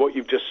nothing wrong with what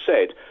you've just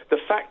said. The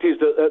fact is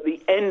that at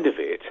the end of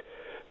it,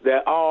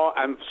 there are,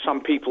 and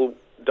some people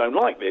don't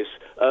like this,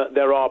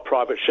 there are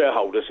private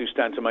shareholders who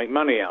stand to make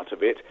money out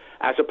of it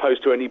as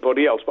opposed to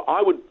anybody else. But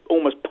I would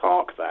almost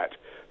park that.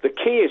 The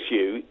key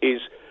issue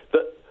is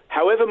that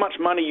however much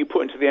money you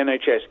put into the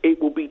NHS, it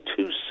will be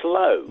too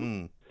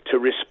slow to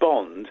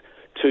respond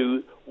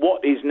to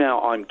what is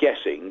now, I'm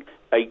guessing,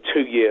 a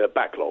 2-year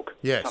backlog,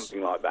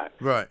 something like that.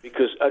 Right.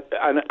 Because,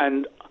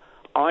 and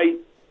I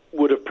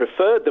would have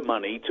preferred the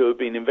money to have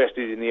been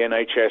invested in the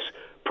NHS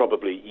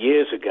probably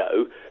years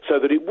ago, so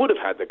that it would have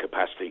had the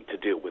capacity to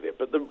deal with it.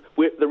 But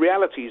the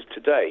reality is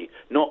today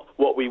not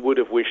what we would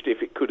have wished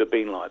if it could have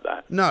been like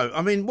that. No,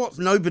 I mean, what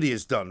nobody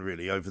has done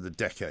really over the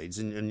decades,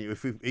 and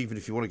even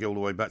if you want to go all the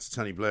way back to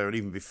Tony Blair and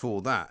even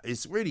before that,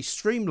 is really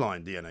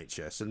streamlined the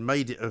NHS and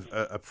made it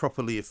a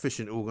properly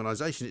efficient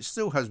organisation. It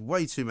still has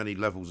way too many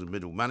levels of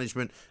middle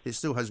management. It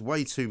still has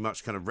way too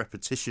much kind of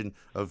repetition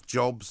of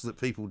jobs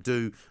that people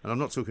do. And I'm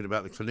not talking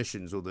about the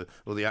clinicians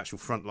or the actual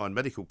frontline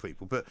medical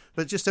people, but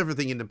just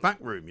everything in the back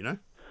room, you know?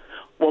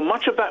 Well,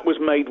 much of that was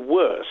made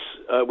worse.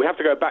 We have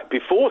to go back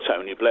before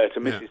Tony Blair to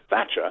Mrs.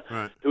 Thatcher,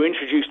 who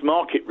introduced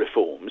market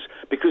reforms,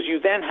 because you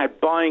then had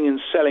buying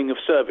and selling of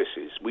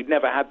services. We'd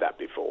never had that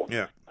before.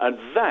 Yeah. And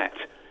that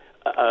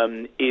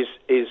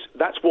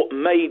that's what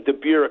made the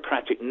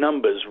bureaucratic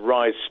numbers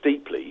rise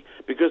steeply,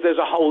 because there's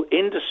a whole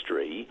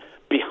industry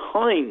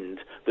behind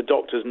the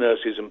doctors,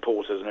 nurses and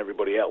porters and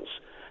everybody else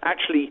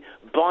actually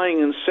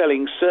buying and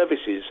selling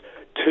services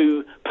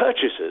to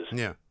purchasers.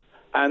 Yeah.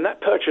 And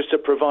that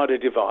purchaser-provider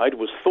divide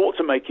was thought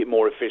to make it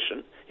more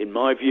efficient. In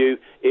my view,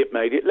 it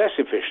made it less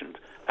efficient.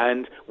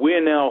 And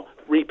we're now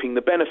reaping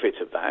the benefit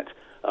of that.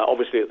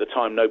 Obviously, at the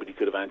time, nobody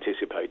could have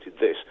anticipated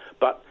this.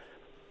 But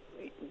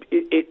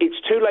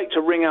it's too late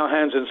to wring our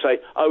hands and say,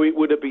 oh, it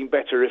would have been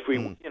better if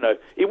we,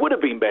 it would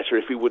have been better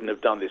if we wouldn't have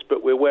done this.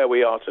 But we're where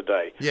we are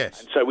today. Yes.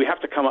 And so we have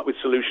to come up with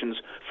solutions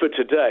for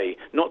today,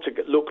 not to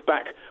look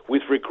back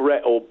with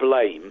regret or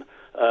blame,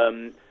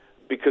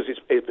 because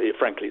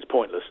frankly, it's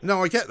pointless.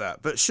 No, I get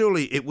that, but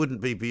surely it wouldn't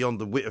be beyond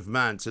the wit of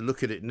man to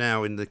look at it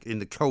now in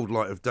the cold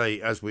light of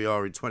day as we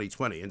are in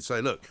 2020 and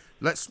say, look,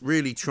 let's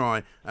really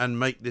try and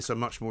make this a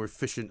much more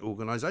efficient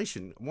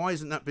organisation. Why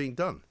isn't that being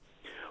done?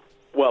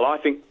 Well, I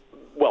think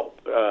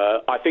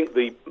I think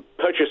the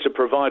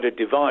purchaser-provider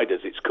divide,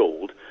 as it's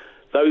called,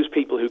 those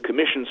people who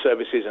commission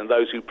services and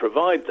those who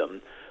provide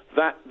them,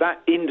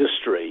 that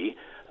industry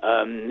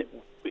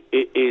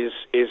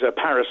is a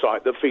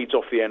parasite that feeds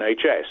off the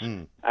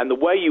NHS. And the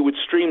way you would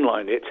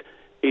streamline it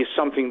is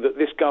something that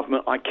this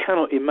government, I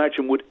cannot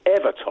imagine, would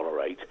ever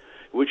tolerate,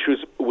 which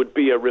would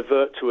be a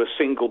revert to a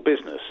single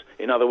business.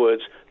 In other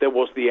words, there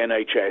was the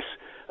NHS.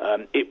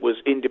 It was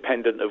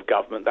independent of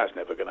government. That's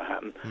never going to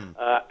happen.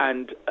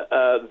 And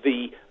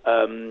the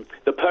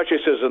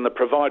purchasers and the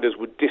providers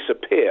would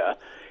disappear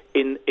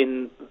in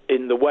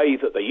the way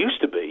that they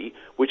used to be,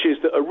 which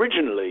is that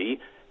originally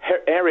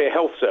area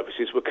health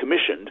services were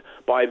commissioned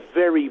by a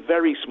very,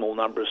 very small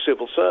number of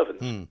civil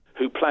servants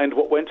who planned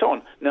what went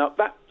on. Now,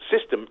 that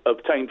system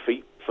obtained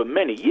for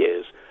many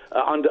years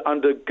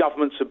under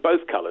governments of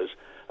both colours.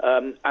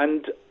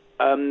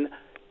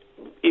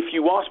 If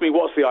you ask me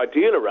what's the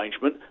ideal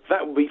arrangement,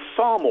 that would be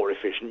far more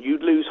efficient.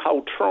 You'd lose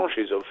whole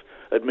tranches of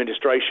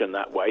administration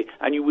that way,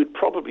 and you would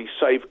probably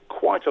save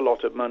quite a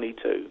lot of money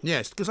too.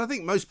 Yes, because I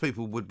think most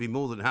people would be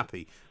more than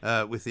happy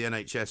with the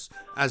NHS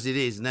as it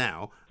is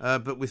now,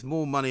 but with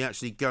more money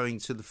actually going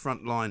to the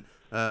front line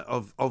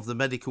of the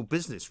medical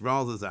business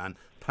rather than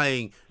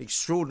paying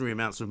extraordinary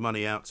amounts of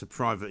money out to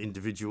private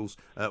individuals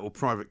or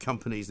private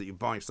companies that you're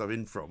buying stuff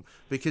in from.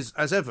 Because,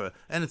 as ever,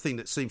 anything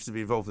that seems to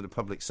be involved in the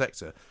public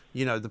sector,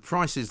 you know, the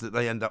prices that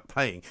they end up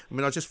paying. I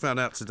mean, I just found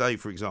out today,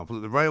 for example,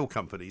 that the rail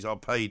companies are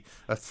paid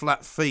a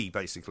flat fee,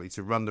 basically,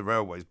 to run the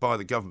railways by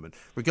the government,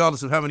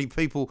 regardless of how many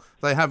people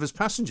they have as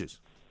passengers.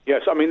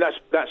 Yes, I mean,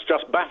 that's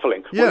just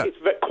baffling. Yeah. Well,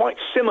 it's quite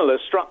similar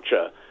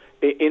structure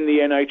in the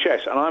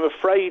NHS, and I'm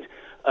afraid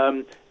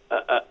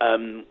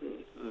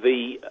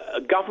the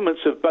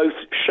governments of both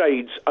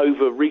shades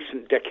over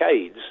recent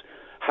decades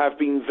have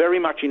been very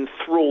much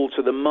enthralled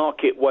to the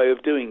market way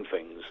of doing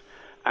things.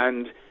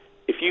 And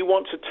if you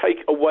want to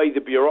take away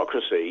the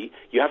bureaucracy,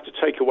 you have to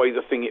take away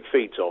the thing it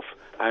feeds off.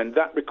 And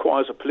that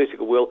requires a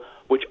political will,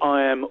 which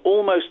I am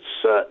almost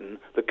certain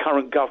the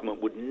current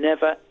government would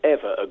never,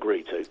 ever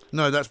agree to.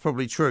 No, that's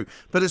probably true.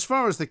 But as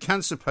far as the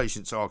cancer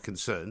patients are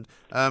concerned,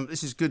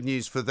 this is good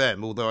news for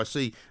them, although I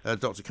see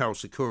Dr. Carol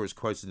Sikora is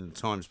quoted in the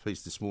Times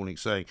piece this morning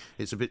saying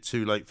it's a bit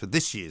too late for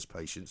this year's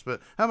patients. But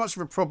how much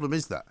of a problem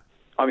is that?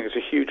 I think it's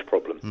a huge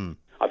problem.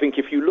 I think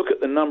if you look at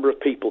the number of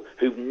people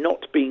who've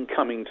not been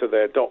coming to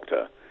their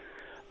doctor,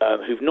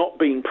 who've not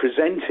been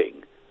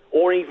presenting,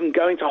 or even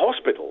going to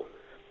hospital,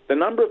 the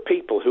number of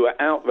people who are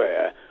out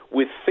there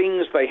with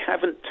things they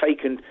haven't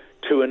taken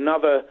to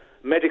another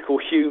medical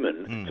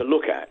human to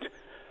look at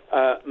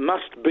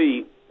must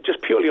be,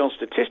 just purely on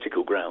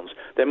statistical grounds,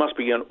 there must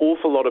be an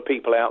awful lot of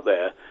people out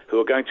there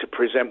who are going to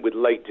present with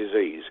late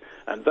disease.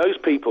 And those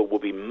people will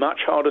be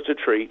much harder to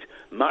treat,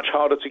 much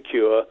harder to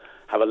cure,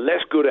 have a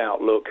less good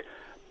outlook.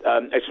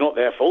 It's not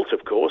their fault,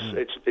 of course.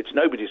 It's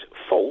nobody's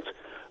fault.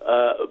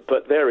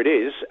 But there it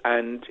is,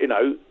 and, you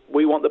know,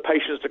 we want the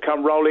patients to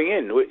come rolling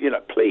in. You know,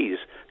 please,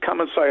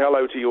 come and say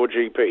hello to your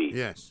GP.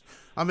 Yes.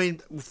 I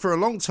mean, for a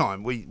long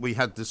time, we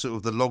had the sort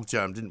of the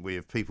logjam, didn't we,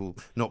 of people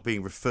not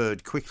being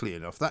referred quickly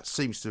enough. That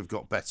seems to have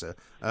got better,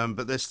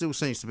 but there still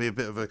seems to be a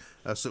bit of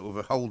a sort of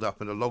a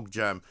hold-up and a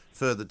logjam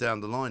further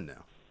down the line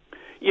now.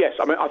 Yes,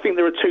 I mean, I think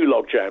there are two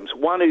logjams.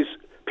 One is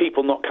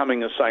people not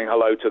coming and saying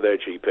hello to their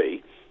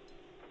GP,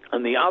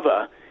 and the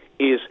other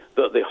is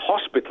that the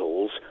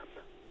hospitals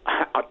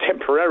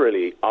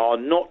are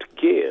not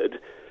geared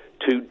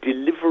to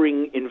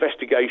delivering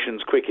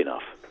investigations quick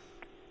enough.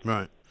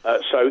 Right.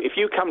 So if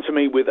you come to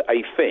me with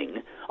a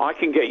thing, I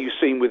can get you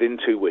seen within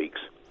 2 weeks.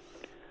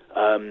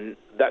 And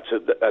that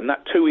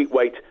 2-week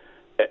wait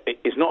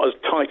is not as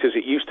tight as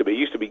it used to be. It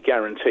used to be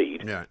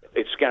guaranteed. Yeah.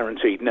 It's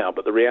guaranteed now,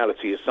 but the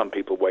reality is some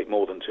people wait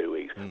more than 2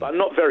 weeks. But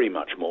not very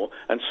much more.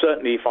 And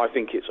certainly if I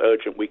think it's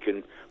urgent, we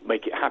can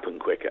make it happen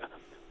quicker.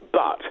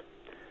 But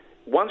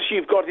once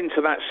you've got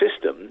into that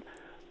system,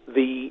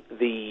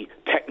 the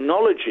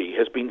technology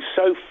has been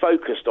so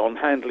focused on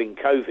handling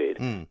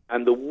COVID,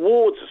 and the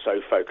wards are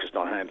so focused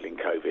on handling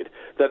COVID,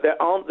 that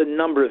there aren't the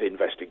number of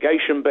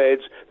investigation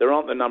beds, there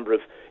aren't the number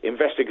of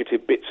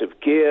investigative bits of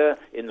gear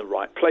in the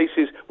right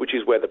places, which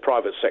is where the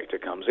private sector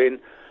comes in,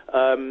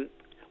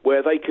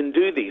 where they can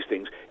do these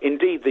things.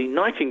 Indeed, the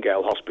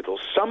Nightingale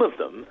hospitals, some of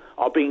them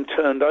are being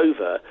turned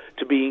over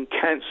to being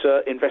cancer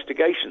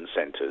investigation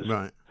centres.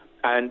 Right.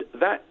 And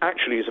that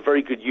actually is a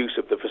very good use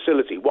of the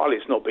facility. While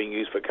it's not being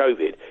used for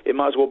COVID, it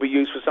might as well be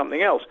used for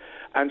something else.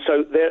 And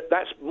so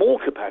that's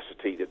more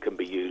capacity that can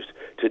be used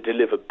to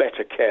deliver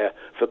better care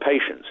for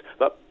patients.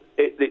 But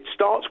it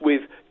starts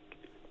with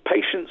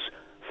patients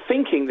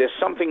thinking there's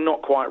something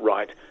not quite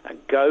right, and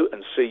go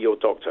and see your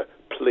doctor.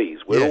 Please,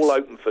 we're all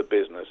open for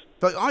business.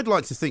 But I'd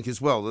like to think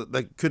as well that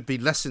there could be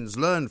lessons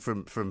learned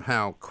from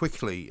how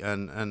quickly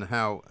and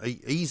how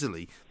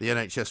easily the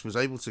NHS was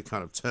able to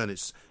kind of turn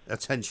its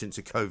attention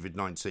to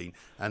COVID-19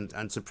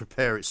 and to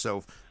prepare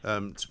itself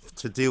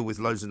to deal with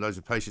loads and loads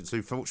of patients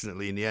who,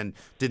 fortunately, in the end,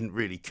 didn't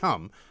really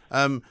come.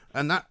 And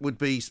that would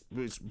be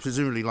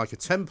presumably like a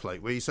template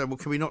where you say, well,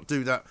 can we not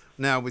do that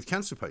now with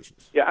cancer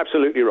patients? Yeah,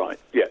 absolutely right.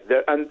 Yeah,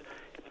 and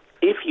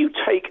if you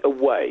take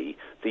away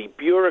the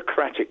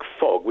bureaucratic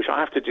fog, which I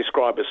have to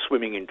describe as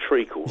swimming in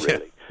treacle,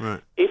 really,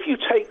 right. if you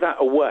take that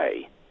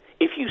away,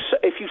 if you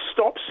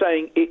stop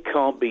saying it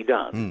can't be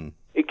done,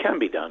 it can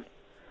be done.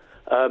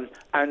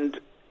 And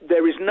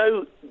there is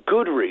no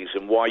good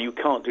reason why you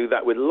can't do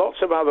that with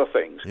lots of other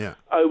things. Yeah.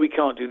 Oh, we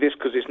can't do this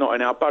because it's not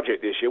in our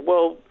budget this year.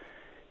 Well,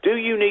 do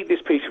you need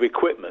this piece of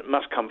equipment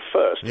must come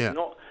first,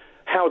 not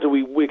how do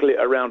we wiggle it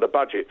around a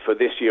budget for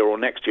this year or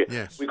next year.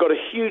 Yes. We've got a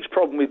huge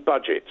problem with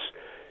budgets,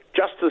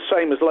 just the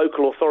same as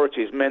local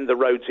authorities mend the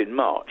roads in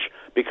March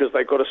because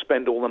they've got to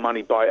spend all the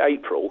money by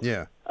April.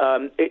 Yeah.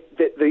 The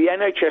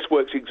NHS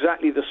works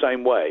exactly the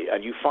same way,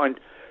 and you find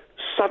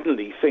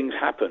suddenly things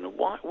happen.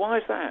 Why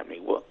is that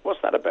happening?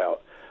 What's that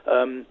about?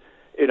 Who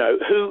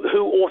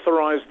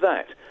authorised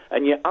that?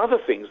 And yet other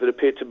things that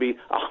appear to be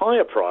a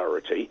higher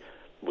priority,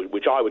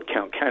 which I would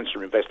count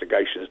cancer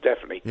investigations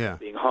definitely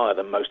being higher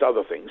than most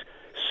other things,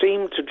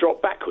 seem to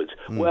drop backwards.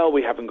 Well,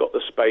 we haven't got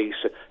the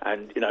space,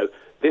 and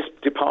this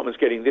department's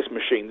getting this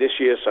machine this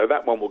year, so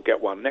that one will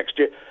get one next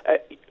year.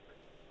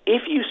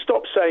 If you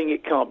stop saying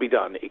it can't be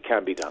done, it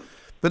can be done.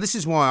 But this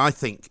is why I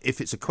think if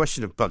it's a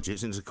question of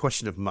budgets and it's a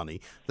question of money,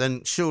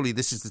 then surely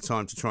this is the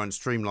time to try and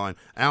streamline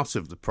out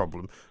of the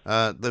problem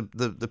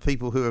the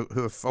people who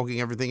are fogging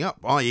everything up,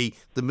 i.e.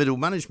 the middle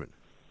management.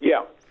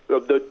 Yeah.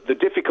 The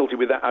difficulty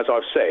with that, as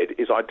I've said,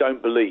 is I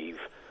don't believe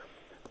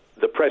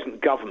the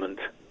present government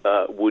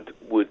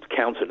would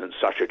countenance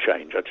such a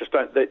change. I just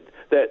don't.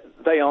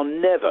 They are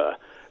never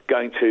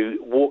going to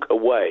walk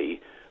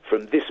away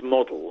from this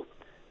model,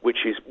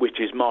 which is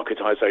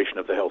marketisation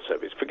of the health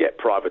service. Forget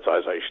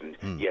privatisation,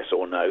 yes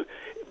or no.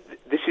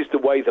 This is the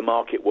way the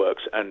market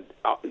works, and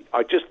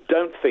I just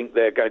don't think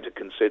they're going to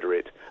consider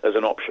it as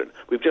an option.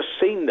 We've just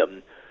seen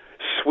them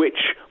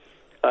switch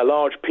a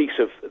large piece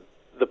of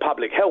the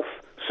public health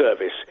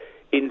service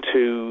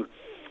into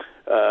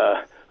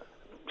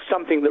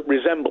something that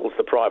resembles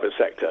the private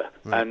sector,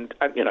 and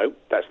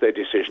that's their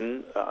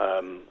decision.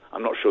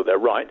 I'm not sure they're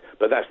right,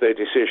 but that's their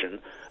decision.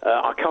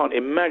 I can't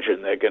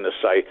imagine they're going to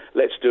say,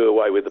 let's do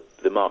away with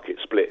the market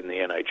split in the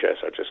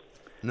NHS. I just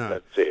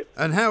don't see it.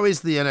 And how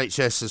is the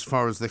NHS as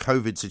far as the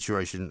COVID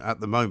situation at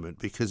the moment?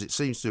 Because it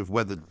seems to have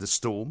weathered the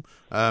storm.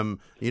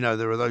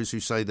 There are those who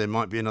say there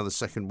might be another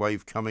second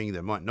wave coming.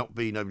 There might not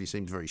be. Nobody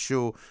seems very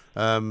sure.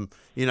 But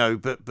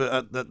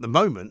at the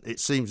moment, it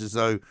seems as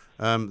though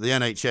the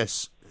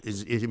NHS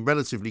is in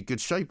relatively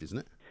good shape, isn't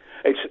it?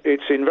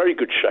 It's in very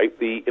good shape.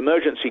 The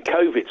emergency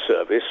COVID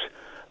service,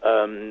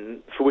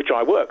 for which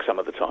I work some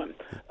of the time,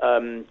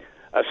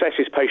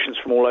 assesses patients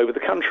from all over the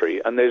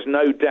country, and there's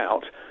no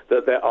doubt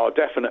that there are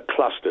definite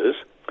clusters.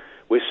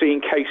 We're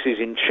seeing cases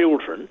in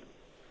children,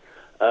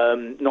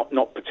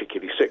 not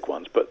particularly sick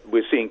ones, but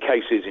we're seeing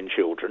cases in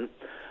children,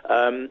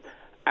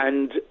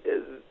 and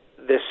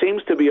there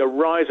seems to be a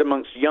rise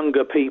amongst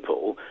younger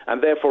people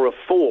and therefore a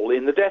fall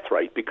in the death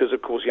rate because,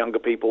 of course, younger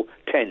people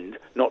tend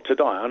not to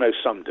die. I know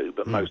some do,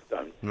 but most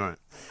don't. Right.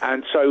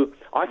 And so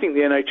I think the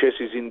NHS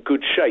is in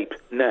good shape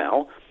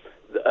now.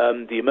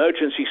 The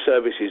emergency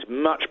service is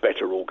much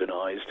better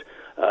organised.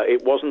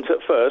 It wasn't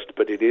at first,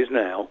 but it is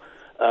now.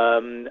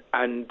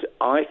 And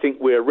I think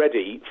we're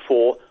ready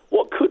for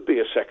what could be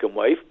a second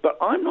wave, but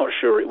I'm not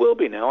sure it will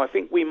be now. I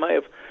think we may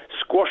have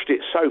squashed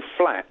it so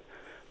flat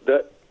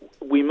that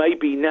we may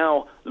be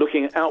now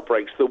looking at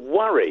outbreaks. The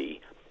worry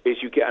is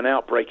you get an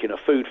outbreak in a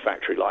food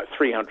factory, like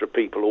 300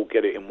 people all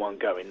get it in one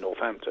go in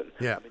Northampton.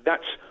 Yeah. I mean,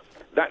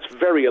 that's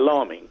very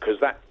alarming because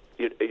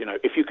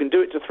if you can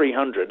do it to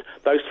 300,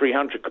 those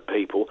 300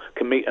 people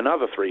can meet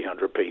another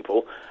 300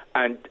 people,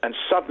 and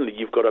suddenly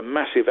you've got a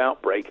massive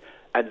outbreak,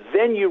 and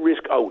then you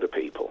risk older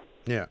people.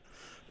 Yeah.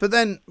 But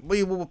then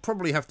we will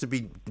probably have to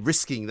be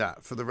risking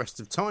that for the rest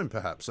of time,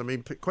 perhaps. I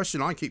mean, the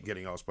question I keep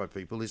getting asked by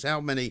people is how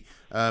many,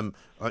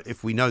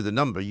 if we know the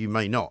number, you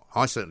may not,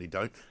 I certainly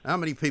don't, how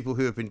many people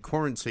who have been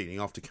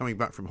quarantining after coming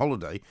back from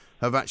holiday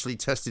have actually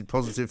tested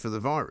positive for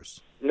the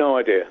virus? No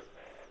idea.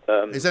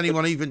 Is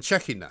anyone even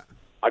checking that?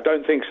 I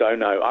don't think so,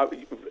 no.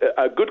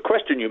 A good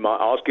question you might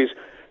ask is,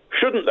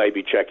 shouldn't they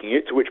be checking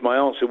it? To which my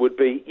answer would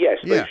be, yes,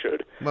 they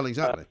should. Well,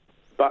 exactly.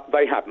 But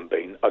they haven't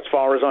been, as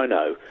far as I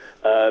know.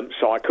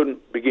 So I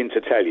couldn't begin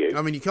to tell you.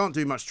 I mean, you can't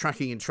do much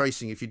tracking and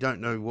tracing if you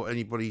don't know what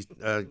anybody's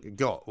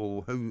got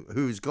or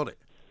who's got it.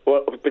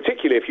 Well,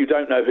 particularly if you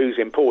don't know who's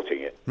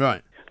importing it.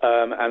 Right.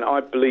 And I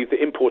believe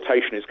that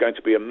importation is going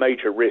to be a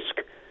major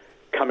risk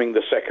coming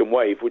the second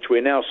wave, which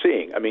we're now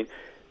seeing. I mean,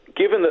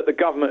 given that the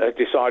government has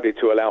decided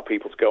to allow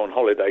people to go on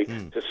holiday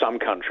to some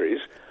countries...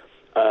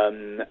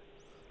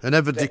 an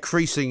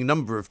ever-decreasing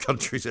number of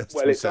countries.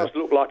 Well, it does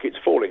look like it's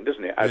falling,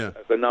 doesn't it, as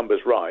the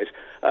numbers rise.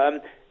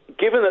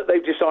 Given that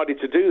they've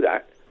decided to do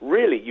that,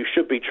 really you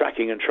should be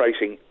tracking and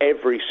tracing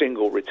every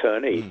single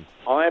returnee.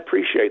 I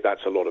appreciate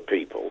that's a lot of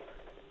people.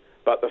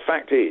 But the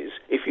fact is,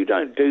 if you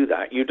don't do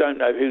that, you don't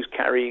know who's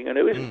carrying and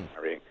who isn't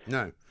carrying.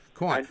 No,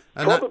 quite.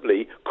 And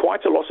probably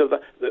quite a lot of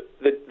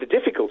the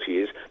difficulty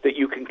is that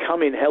you can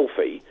come in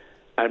healthy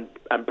and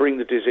bring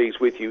the disease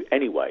with you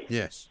anyway.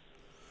 Yes.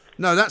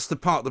 No, that's the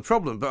part of the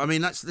problem. But I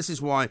mean, this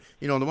is why,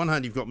 on the one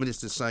hand, you've got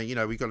ministers saying,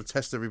 we've got to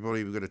test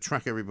everybody, we've got to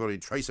track everybody,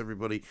 trace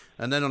everybody.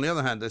 And then on the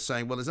other hand, they're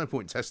saying, well, there's no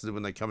point in testing them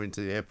when they come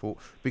into the airport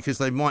because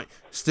they might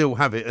still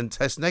have it and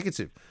test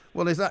negative.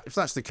 Well, if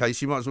that's the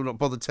case, you might as well not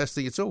bother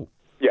testing at all.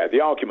 Yeah,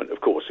 the argument,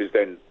 of course, is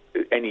then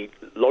any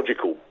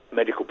logical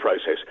medical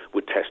process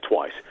would test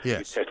twice.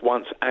 Yes. You test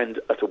once, and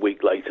at a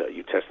week later,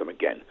 you test them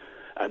again.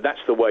 And that's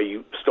the way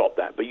you stop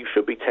that. But you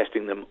should be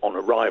testing them on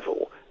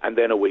arrival and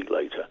then a week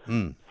later.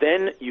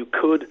 Then you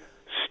could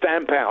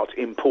stamp out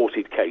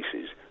imported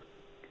cases.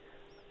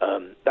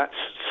 That's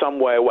some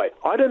way away.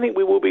 I don't think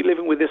we will be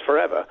living with this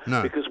forever.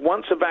 No. Because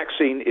once a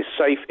vaccine is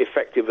safe,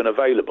 effective and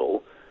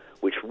available,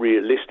 which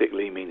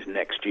realistically means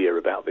next year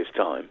about this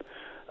time,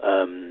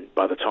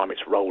 by the time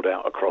it's rolled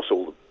out across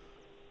all the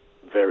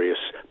various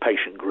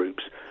patient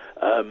groups,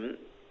 then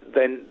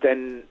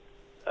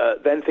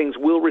things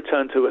will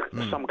return to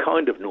some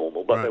kind of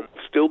normal, but there will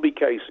still be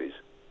cases.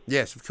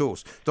 Yes, of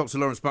course. Dr.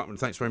 Lawrence Buckman,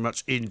 thanks very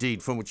much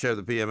indeed, former chair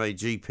of the BMA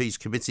GPs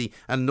Committee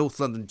and North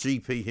London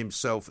GP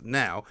himself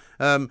now.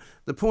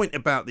 The point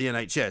about the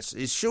NHS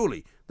is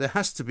surely there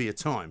has to be a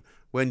time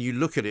when you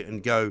look at it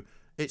and go,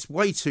 it's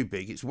way too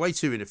big, it's way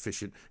too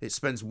inefficient, it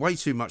spends way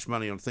too much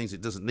money on things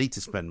it doesn't need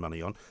to spend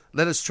money on.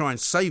 Let us try and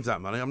save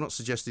that money. I'm not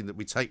suggesting that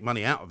we take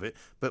money out of it,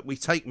 but we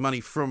take money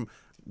from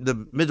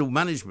the middle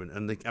management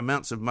and the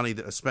amounts of money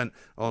that are spent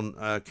on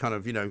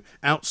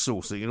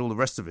outsourcing and all the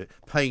rest of it,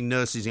 paying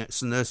nursing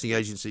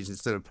agencies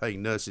instead of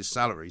paying nurses'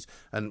 salaries,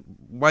 and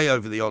way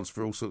over the odds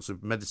for all sorts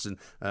of medicine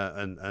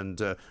and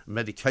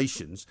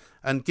medications,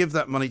 and give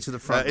that money to the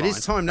front line. It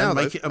is time now,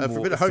 make it for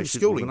a bit of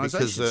homeschooling,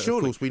 because of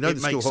course we know the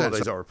school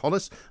holidays are upon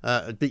us,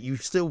 but you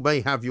still may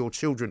have your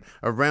children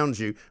around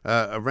you,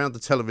 around the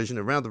television,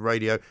 around the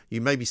radio. You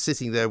may be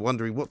sitting there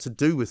wondering what to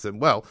do with them.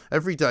 Well,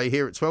 every day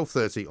here at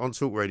 12:30 on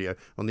Talk Radio,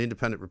 on the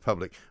Independent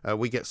Republic,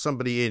 we get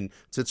somebody in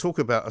to talk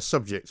about a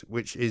subject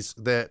which is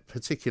their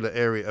particular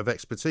area of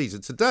expertise.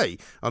 And today,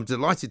 I'm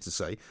delighted to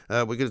say,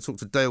 we're going to talk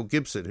to Dale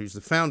Gibson, who's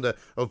the founder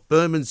of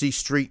Bermondsey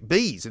Street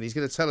Bees, and he's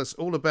going to tell us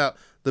all about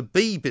the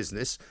bee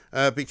business,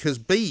 because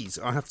bees,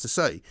 I have to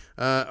say,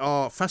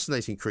 are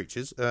fascinating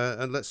creatures.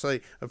 And let's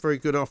say a very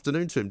good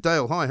afternoon to him.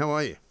 Dale, hi, how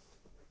are you?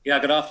 Yeah,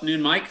 good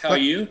afternoon, Mike. How are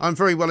you? I'm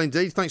very well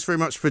indeed. Thanks very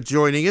much for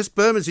joining us.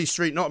 Bermondsey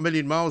Street, not a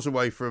million miles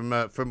away from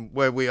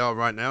where we are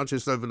right now,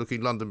 just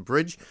overlooking London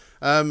Bridge.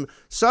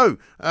 So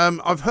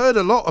I've heard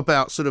a lot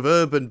about sort of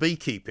urban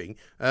beekeeping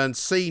and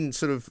seen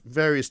sort of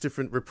various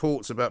different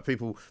reports about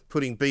people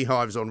putting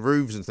beehives on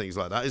roofs and things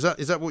like that.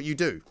 Is that what you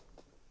do?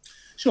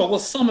 Sure. Well,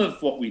 some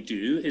of what we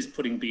do is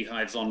putting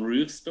beehives on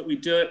roofs, but we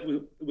do it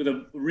with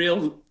a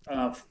real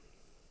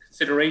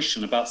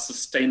consideration about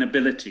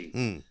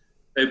sustainability.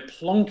 So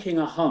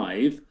plonking a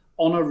hive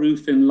on a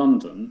roof in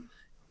London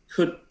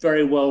could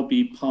very well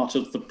be part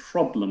of the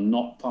problem,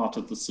 not part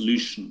of the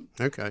solution.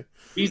 Okay.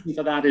 The reason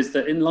for that is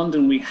that in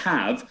London we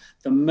have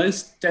the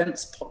most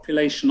dense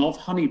population of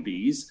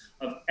honeybees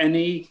of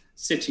any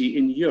city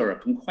in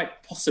Europe and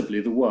quite possibly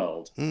the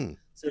world.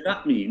 So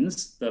that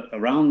means that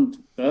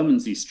around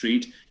Bermondsey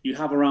Street, you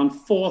have around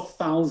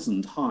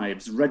 4,000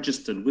 hives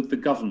registered with the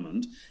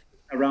government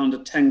around a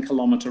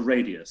 10-kilometre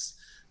radius.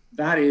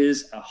 That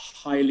is a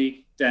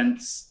highly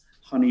dense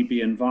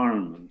honeybee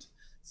environment.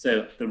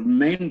 So the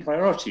main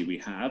priority we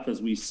have,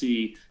 as we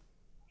see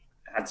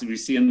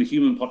in the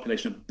human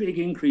population, a big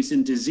increase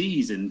in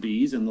disease in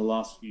bees in the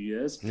last few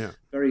years,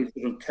 very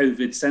sort of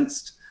COVID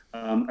sensed,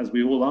 as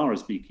we all are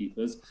as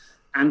beekeepers,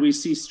 and we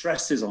see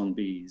stresses on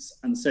bees.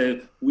 And so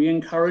we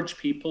encourage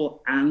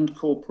people and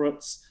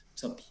corporates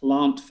to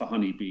plant for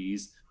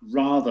honeybees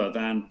rather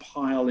than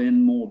pile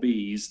in more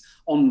bees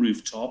on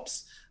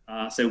rooftops.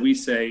 So we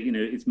say,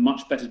 it's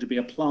much better to be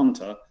a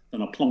planter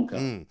than a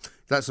plonker.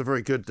 That's a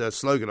very good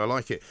slogan. I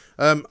like it.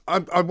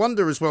 I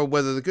wonder as well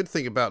whether the good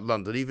thing about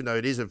London, even though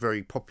it is a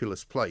very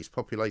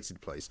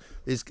populated place,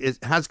 is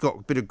it has got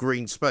a bit of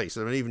green space.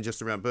 I mean, even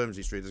just around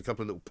Bermondsey Street, there's a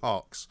couple of little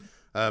parks.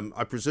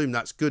 I presume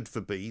that's good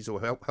for bees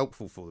or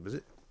helpful for them, is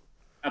it?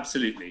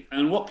 Absolutely.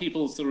 And what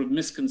people sort of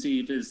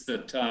misconceive is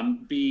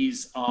that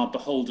bees are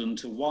beholden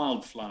to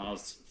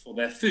wildflowers for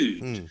their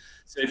food.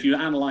 So if you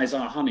analyse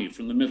our honey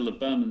from the middle of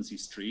Bermondsey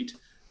Street,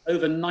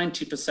 over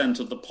 90%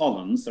 of the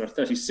pollens, there are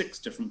 36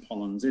 different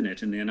pollens in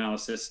it in the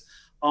analysis,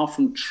 are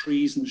from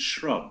trees and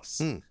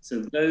shrubs.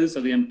 So those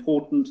are the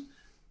important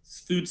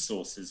food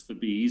sources for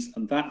bees,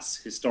 and that's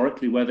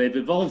historically where they've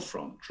evolved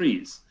from,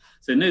 trees.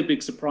 So no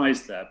big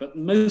surprise there, but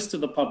most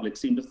of the public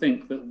seem to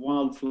think that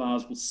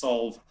wildflowers will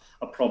solve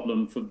a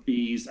problem for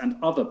bees and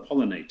other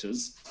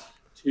pollinators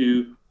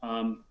to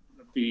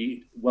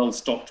be well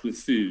stocked with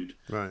food.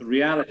 Right. The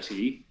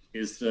reality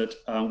is that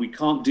we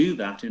can't do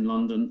that in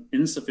London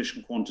in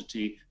sufficient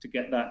quantity to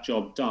get that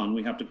job done.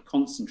 We have to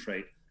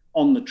concentrate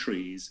on the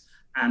trees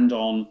and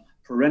on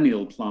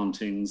perennial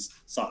plantings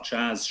such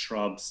as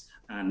shrubs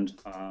and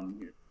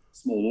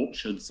small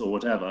orchards or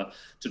whatever,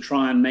 to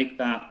try and make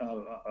that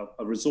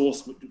a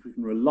resource which we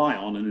can rely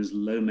on and is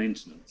low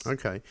maintenance.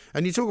 Okay.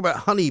 And you talk about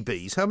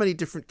honeybees. How many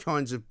different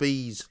kinds of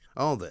bees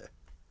are there?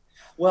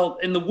 Well,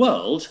 in the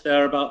world,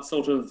 there are about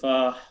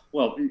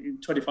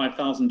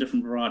 25,000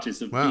 different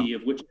varieties of bee,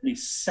 of which only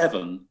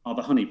 7 are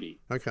the honeybee.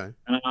 Okay.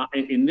 And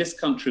in this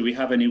country, we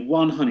have only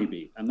one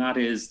honeybee, and that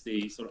is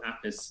the sort of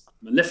Apis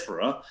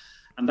mellifera,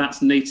 and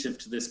that's native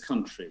to this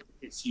country.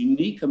 It's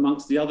unique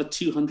amongst the other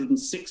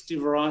 260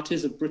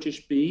 varieties of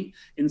British bee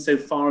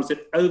insofar as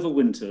it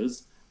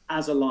overwinters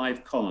as a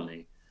live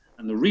colony.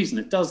 And the reason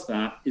it does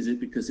that is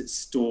because it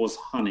stores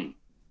honey.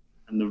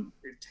 And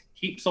it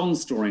keeps on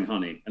storing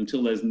honey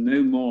until there's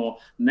no more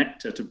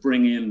nectar to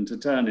bring in to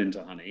turn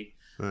into honey.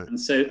 Right. And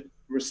so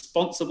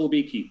responsible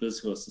beekeepers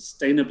who are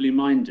sustainably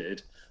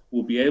minded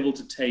will be able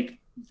to take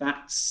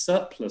that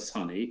surplus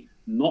honey,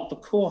 not the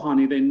core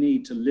honey they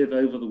need to live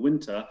over the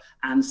winter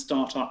and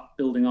start up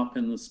building up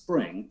in the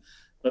spring,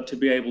 but to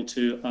be able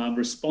to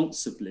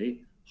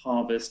responsibly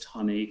harvest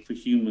honey for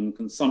human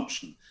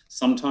consumption.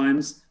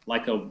 Sometimes,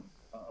 like a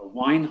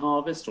wine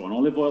harvest or an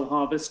olive oil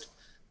harvest,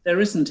 there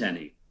isn't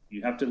any.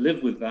 You have to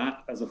live with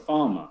that as a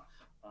farmer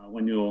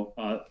when you're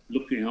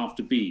looking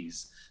after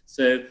bees.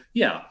 So,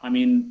 yeah, I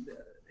mean,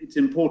 it's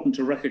important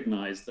to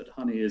recognize that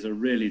honey is a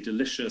really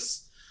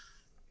delicious,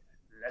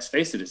 let's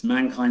face it, it's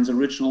mankind's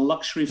original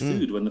luxury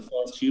food. When the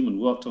first human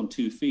walked on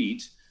 2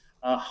 feet,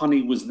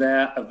 honey was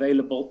there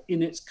available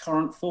in its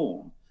current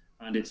form.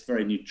 And it's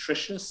very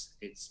nutritious,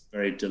 it's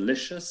very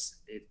delicious,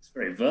 it's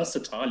very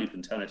versatile. You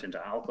can turn it into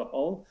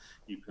alcohol,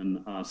 you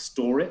can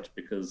store it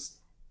because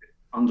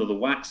under the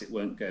wax it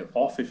won't go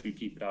off if you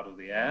keep it out of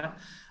the air.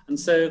 And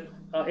so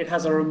it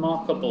has a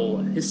remarkable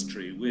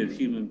history with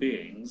human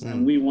beings,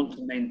 and we want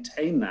to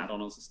maintain that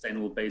on a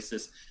sustainable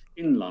basis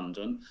in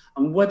London.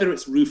 And whether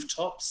it's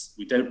rooftops,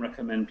 we don't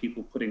recommend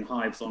people putting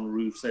hives on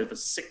roofs over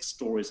 6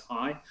 stories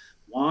high.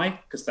 Why?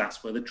 Because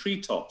that's where the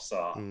treetops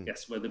are.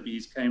 Guess where the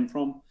bees came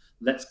from?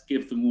 Let's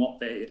give them what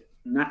they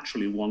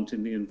naturally want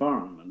in the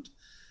environment.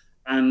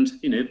 And,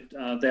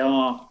 there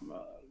are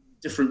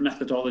different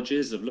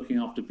methodologies of looking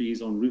after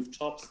bees on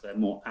rooftops. They're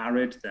more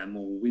arid, they're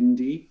more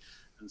windy.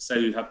 And so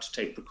you have to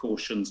take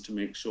precautions to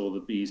make sure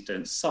the bees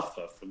don't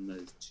suffer from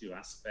those 2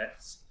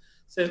 aspects.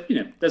 So,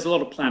 there's a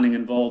lot of planning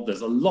involved.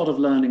 There's a lot of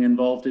learning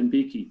involved in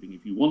beekeeping.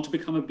 If you want to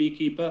become a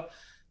beekeeper,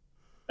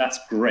 that's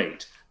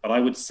great. But I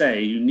would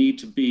say you need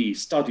to be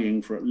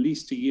studying for at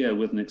least a year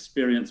with an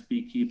experienced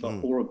beekeeper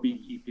or a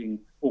beekeeping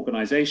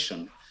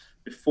organization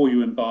before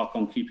you embark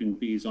on keeping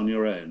bees on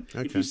your own.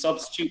 Okay. If you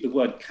substitute the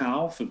word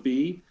cow for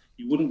bee,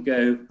 you wouldn't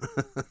go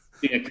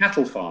be a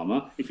cattle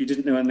farmer if you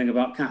didn't know anything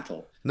about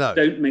cattle. No.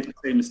 Don't make the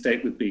same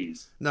mistake with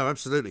bees. No,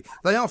 absolutely.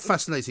 They are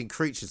fascinating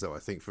creatures, though, I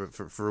think,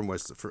 for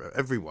almost for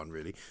everyone,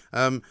 really.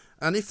 And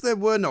if there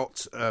were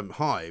not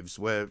hives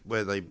where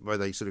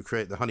they sort of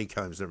create the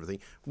honeycombs and everything,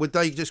 would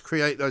they just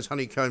create those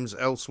honeycombs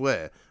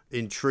elsewhere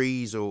in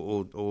trees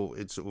or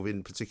it's sort of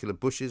in particular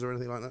bushes or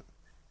anything like that?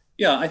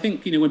 Yeah, I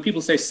think, when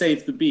people say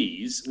save the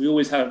bees, we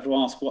always have to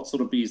ask what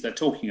sort of bees they're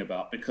talking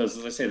about, because,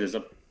 as I say, there's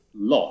a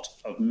lot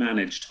of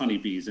managed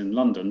honeybees in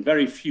London,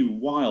 very few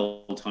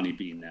wild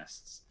honeybee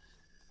nests.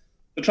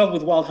 The trouble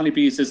with wild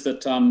honeybees is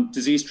that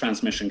disease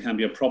transmission can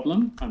be a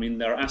problem. I mean,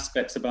 there are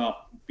aspects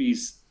about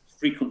bees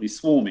frequently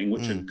swarming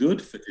which are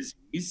good for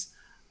disease,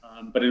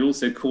 but it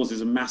also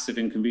causes a massive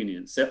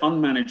inconvenience. So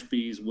unmanaged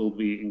bees will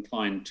be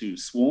inclined to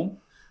swarm.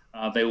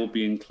 They will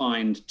be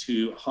inclined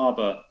to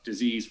harbour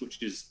disease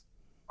which is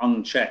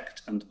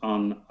unchecked and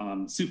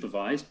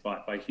unsupervised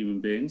by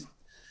human beings.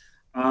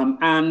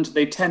 And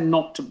they tend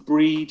not to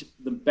breed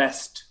the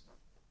best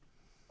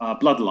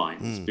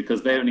bloodlines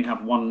because they only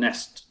have one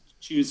nest to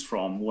choose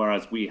from,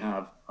 whereas we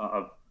have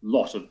a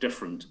lot of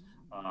different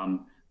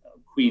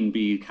queen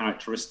bee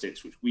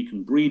characteristics which we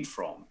can breed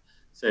from.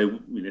 So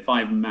if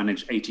I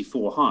manage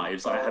 84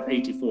 hives, I have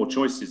 84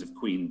 choices of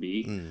queen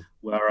bee,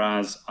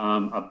 whereas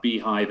a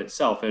beehive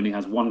itself only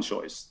has one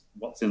choice,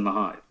 what's in the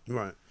hive.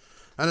 Right.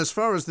 And as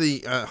far as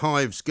the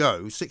hives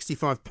go,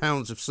 65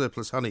 pounds of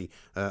surplus honey,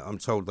 I'm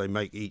told they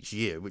make each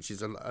year, which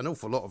is an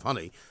awful lot of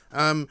honey.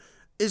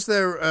 Is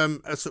there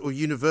a sort of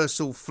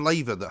universal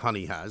flavour that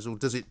honey has, or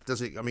does it?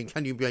 I mean,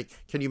 can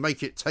you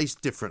make it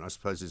taste different? I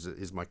suppose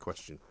is my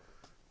question.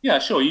 Yeah,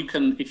 sure. You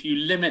can, if you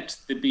limit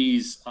the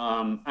bees'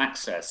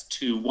 access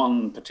to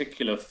one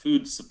particular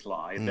food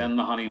supply, then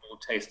the honey will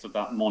taste of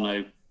that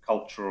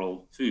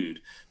monocultural food.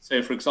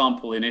 So, for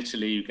example, in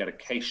Italy, you get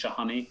acacia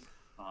honey.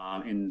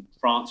 In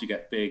France, you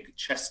get big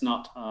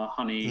chestnut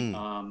honey.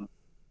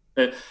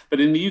 But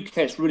in the UK,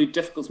 it's really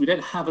difficult. We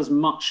don't have as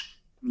much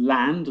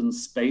land and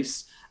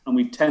space, and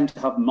we tend to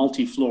have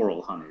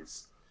multifloral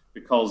honeys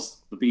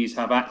because the bees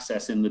have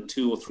access in the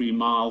 2 or 3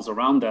 miles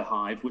around their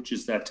hive, which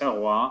is their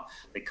terroir.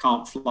 They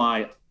can't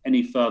fly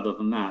any further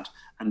than that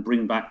and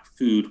bring back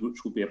food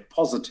which will be a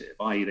positive,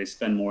 i.e. they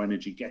spend more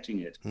energy getting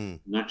it than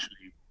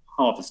actually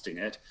harvesting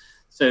it.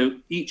 So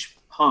each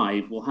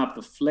hive will have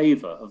the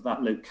flavour of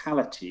that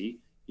locality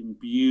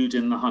imbued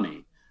in the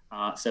honey.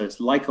 So it's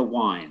like a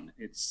wine.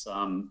 It's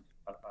an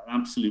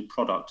absolute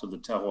product of the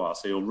terroir.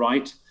 So you're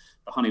right,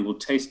 the honey will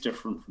taste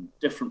different from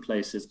different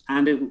places,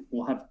 and it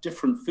will have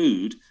different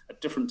food at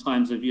different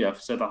times of year.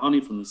 So the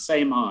honey from the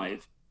same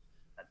hive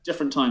at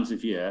different times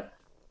of year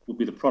will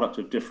be the product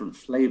of different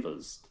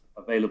flavours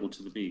available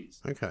to the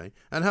bees. Okay.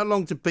 And how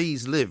long do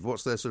bees live?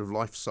 What's their sort of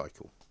life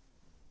cycle?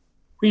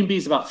 Queen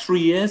bees about 3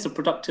 years of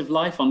productive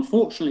life.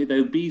 Unfortunately,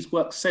 though, bees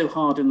work so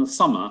hard in the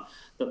summer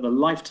that the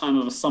lifetime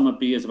of a summer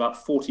bee is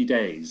about 40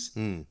 days.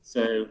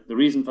 So the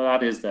reason for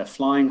that is they're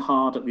flying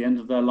hard at the end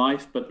of their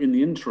life, but in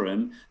the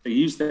interim, they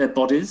use their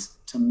bodies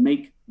to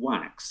make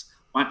wax.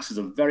 Wax is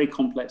a very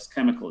complex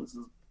chemical. It's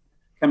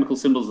chemical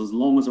symbols as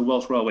long as a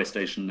Welsh railway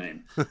station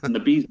name. And the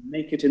bees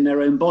make it in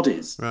their own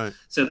bodies. Right.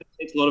 So it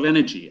takes a lot of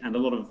energy and a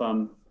lot of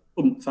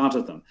oomph out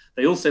of them.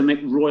 They also make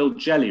royal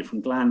jelly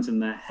from glands in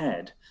their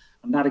head.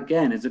 And that,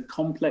 again, is a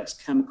complex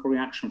chemical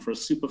reaction for a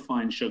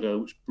superfine sugar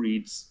which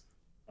breeds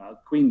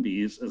queen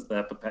bees as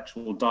their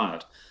perpetual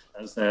diet,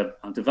 as they're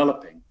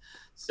developing.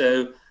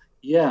 So,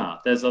 yeah,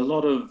 there's a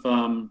lot of,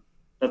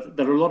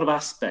 there are a lot of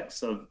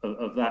aspects of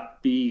that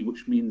bee,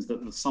 which means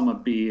that the summer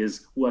bee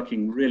is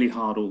working really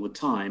hard all the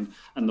time.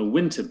 And the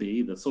winter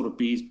bee, the sort of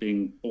bees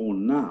being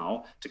born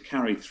now to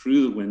carry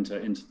through the winter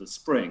into the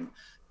spring,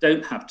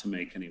 don't have to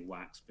make any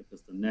wax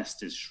because the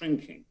nest is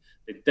shrinking.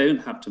 They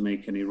don't have to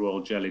make any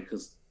royal jelly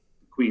because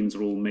queens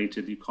are all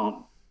mated. You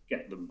can't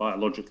get them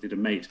biologically to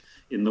mate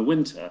in the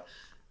winter,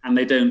 and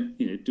they don't,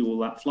 do all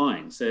that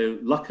flying. So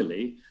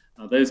luckily,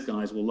 those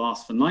guys will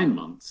last for 9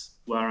 months,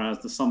 whereas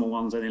the summer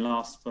ones only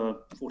last for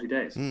 40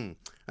 days. And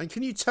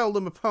can you tell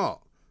them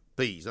apart,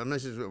 bees? I know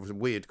this is a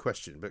weird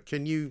question, but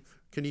can you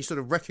sort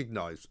of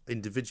recognise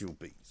individual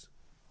bees?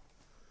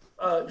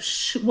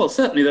 Well,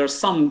 certainly there are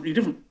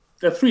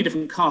there are 3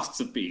 different castes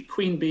of bee: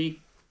 queen bee,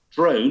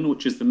 drone,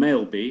 which is the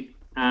male bee,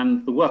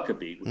 and the worker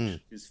bee, which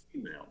is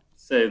female.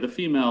 So the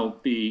female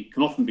bee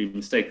can often be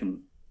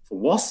mistaken for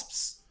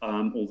wasps,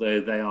 although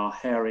they are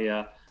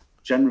hairier,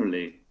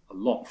 generally a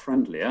lot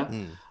friendlier,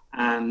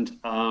 and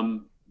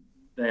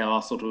they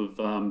are sort of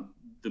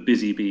the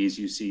busy bees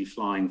you see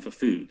flying for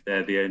food.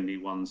 They're the only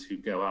ones who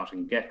go out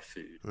and get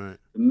food. Right.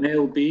 The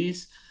male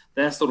bees,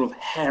 they're sort of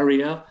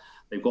hairier,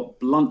 they've got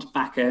blunt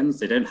back ends,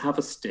 they don't have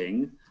a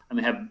sting, and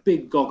they have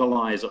big goggle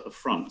eyes at the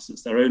front,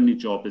 since their only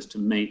job is to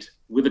mate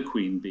with a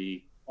queen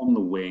bee on the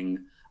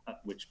wing, at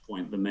which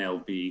point the male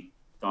bee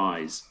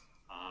dies.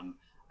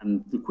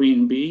 And the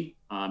queen bee,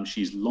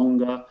 she's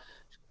longer,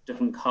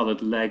 different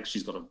coloured legs,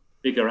 she's got a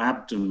bigger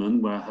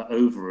abdomen where her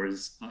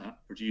ovaries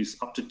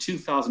produce up to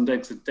 2,000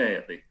 eggs a day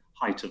at the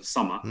height of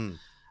summer.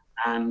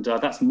 And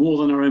that's more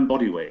than her own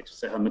body weight.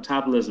 So her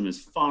metabolism is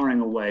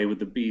firing away with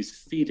the bees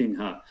feeding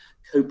her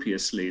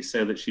copiously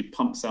so that she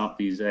pumps out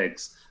these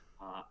eggs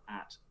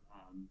at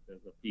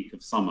the peak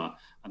of summer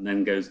and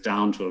then goes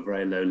down to a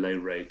very low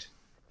rate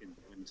in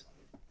the winter.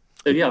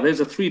 So yeah,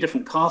 those are 3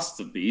 different castes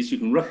of bees. You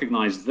can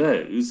recognize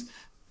those,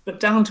 but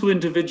down to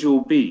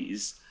individual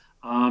bees,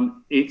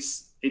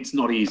 it's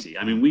not easy.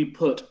 I mean, we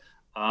put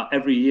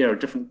every year a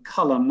different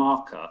color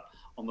marker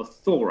on the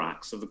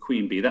thorax of the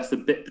queen bee. That's the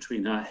bit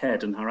between her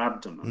head and her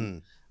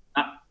abdomen.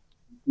 That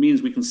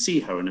means we can see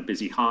her in a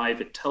busy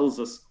hive. It tells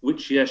us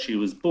which year she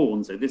was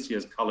born. So this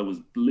year's color was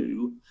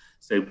blue.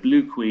 So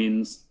blue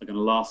queens are going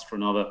to last for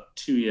another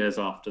 2 years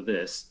after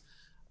this.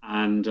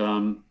 And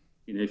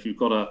if you've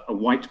got a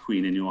white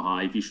queen in your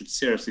hive, you should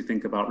seriously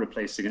think about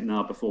replacing it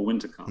now before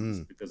winter comes,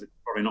 because it's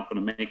probably not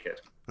going to make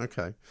it.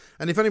 Okay.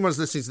 And if anyone's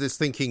listening to this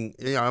thinking,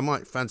 I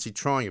might fancy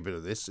trying a bit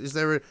of this, is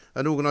there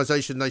an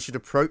organisation they should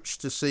approach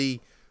to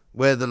see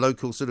where the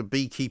local sort of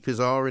beekeepers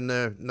are in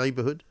their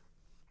neighbourhood?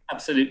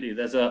 Absolutely.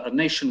 There's a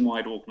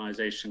nationwide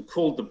organisation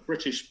called the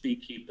British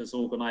Beekeepers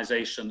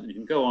Organisation, and you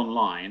can go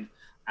online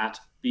at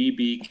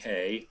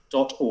bbk.org.uk.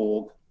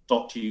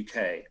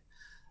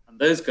 And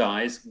those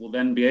guys will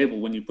then be able,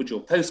 when you put your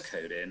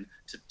postcode in,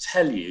 to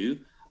tell you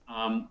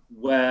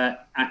where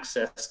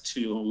access to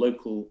your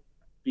local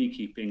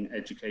beekeeping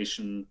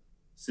education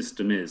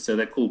system is. So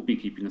they're called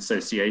beekeeping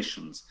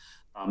associations.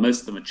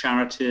 Most of them are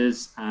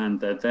charities, and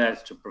they're there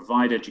to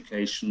provide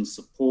education,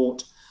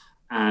 support,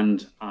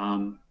 and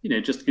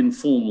just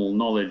informal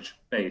knowledge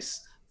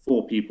base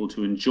for people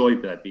to enjoy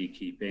their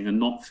beekeeping and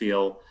not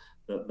feel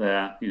that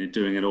they're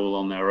doing it all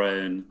on their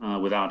own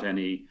without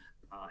any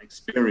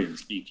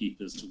experienced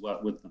beekeepers to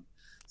work with them.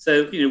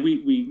 So,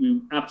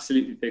 we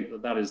absolutely think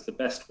that is the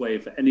best way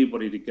for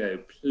anybody to go.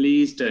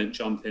 Please don't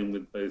jump in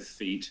with both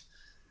feet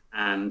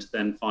and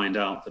then find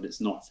out that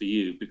it's not for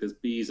you, because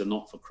bees are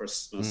not for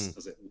Christmas,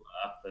 as it were.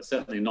 They're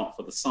certainly not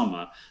for the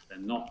summer. They're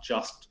not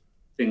just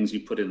things you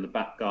put in the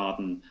back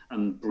garden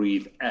and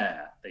breathe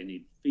air. They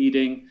need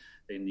feeding.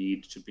 They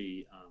need to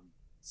be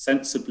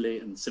sensibly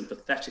and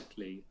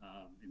sympathetically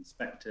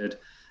inspected,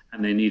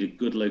 and they need a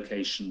good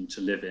location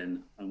to live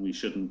in. And we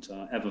shouldn't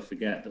ever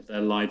forget that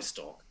they're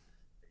livestock.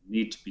 They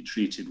need to be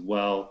treated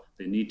well.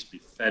 They need to be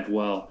fed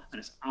well. And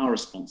it's our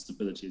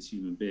responsibility as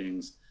human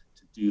beings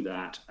to do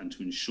that and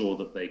to ensure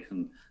that they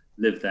can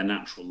live their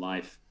natural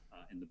life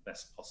in the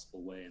best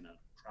possible way in a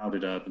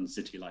crowded urban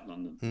city like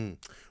London.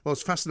 Well,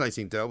 it's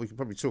fascinating, Dale. We can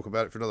probably talk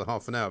about it for another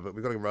half an hour, but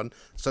we've got to run.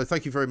 So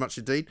thank you very much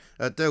indeed.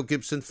 Dale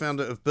Gibson,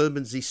 founder of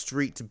Bermondsey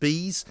Street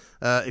Bees.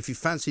 If you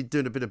fancied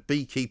doing a bit of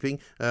beekeeping,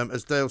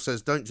 as Dale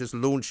says, don't just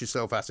launch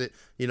yourself at it.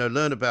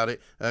 Learn about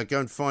it. Go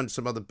and find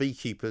some other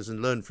beekeepers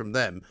and learn from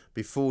them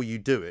before you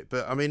do it.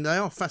 But, I mean, they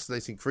are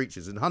fascinating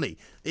creatures, and honey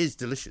is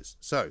delicious.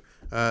 So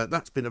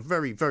that's been a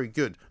very, very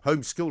good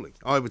homeschooling,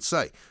 I would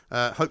say.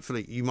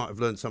 Hopefully you might have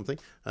learned something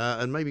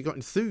and maybe got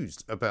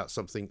enthused about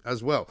something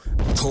as well.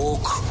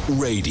 Talk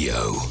Radio.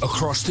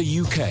 Across the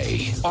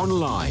UK,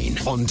 online,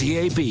 on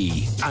DAB,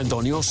 and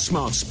on your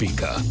smart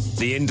speaker.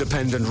 The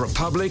Independent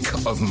Republic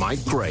of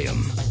Mike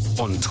Graham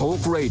on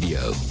Talk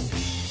Radio.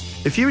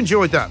 If you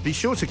enjoyed that, be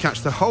sure to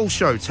catch the whole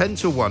show 10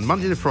 till 1,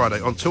 Monday to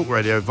Friday on Talk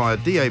Radio via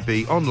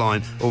DAB,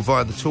 online or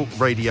via the Talk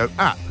Radio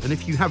app. And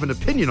if you have an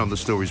opinion on the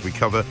stories we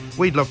cover,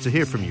 we'd love to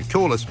hear from you.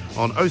 Call us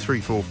on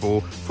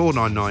 0344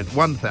 499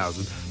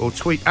 1000 or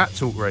tweet at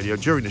Talk Radio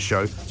during the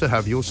show to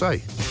have your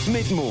say.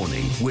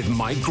 Mid-morning with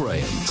Mike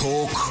Graham.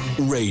 Talk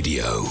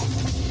Radio.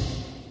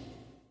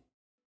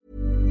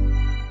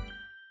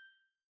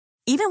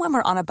 Even when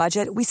we're on a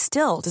budget, we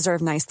still deserve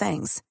nice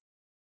things.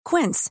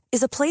 Quince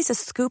is a place to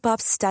scoop up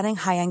stunning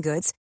high-end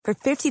goods for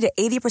 50 to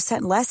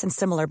 80% less than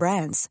similar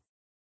brands.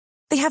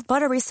 They have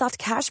buttery soft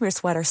cashmere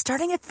sweaters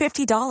starting at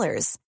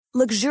 $50,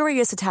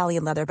 luxurious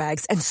Italian leather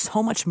bags, and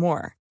so much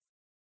more.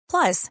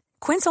 Plus,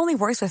 Quince only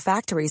works with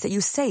factories that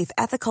use safe,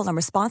 ethical, and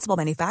responsible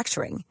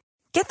manufacturing.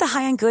 Get the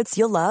high-end goods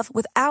you'll love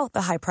without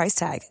the high price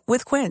tag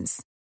with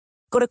Quince.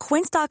 Go to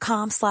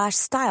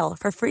quince.com/style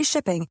for free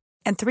shipping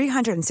and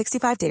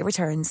 365-day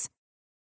returns.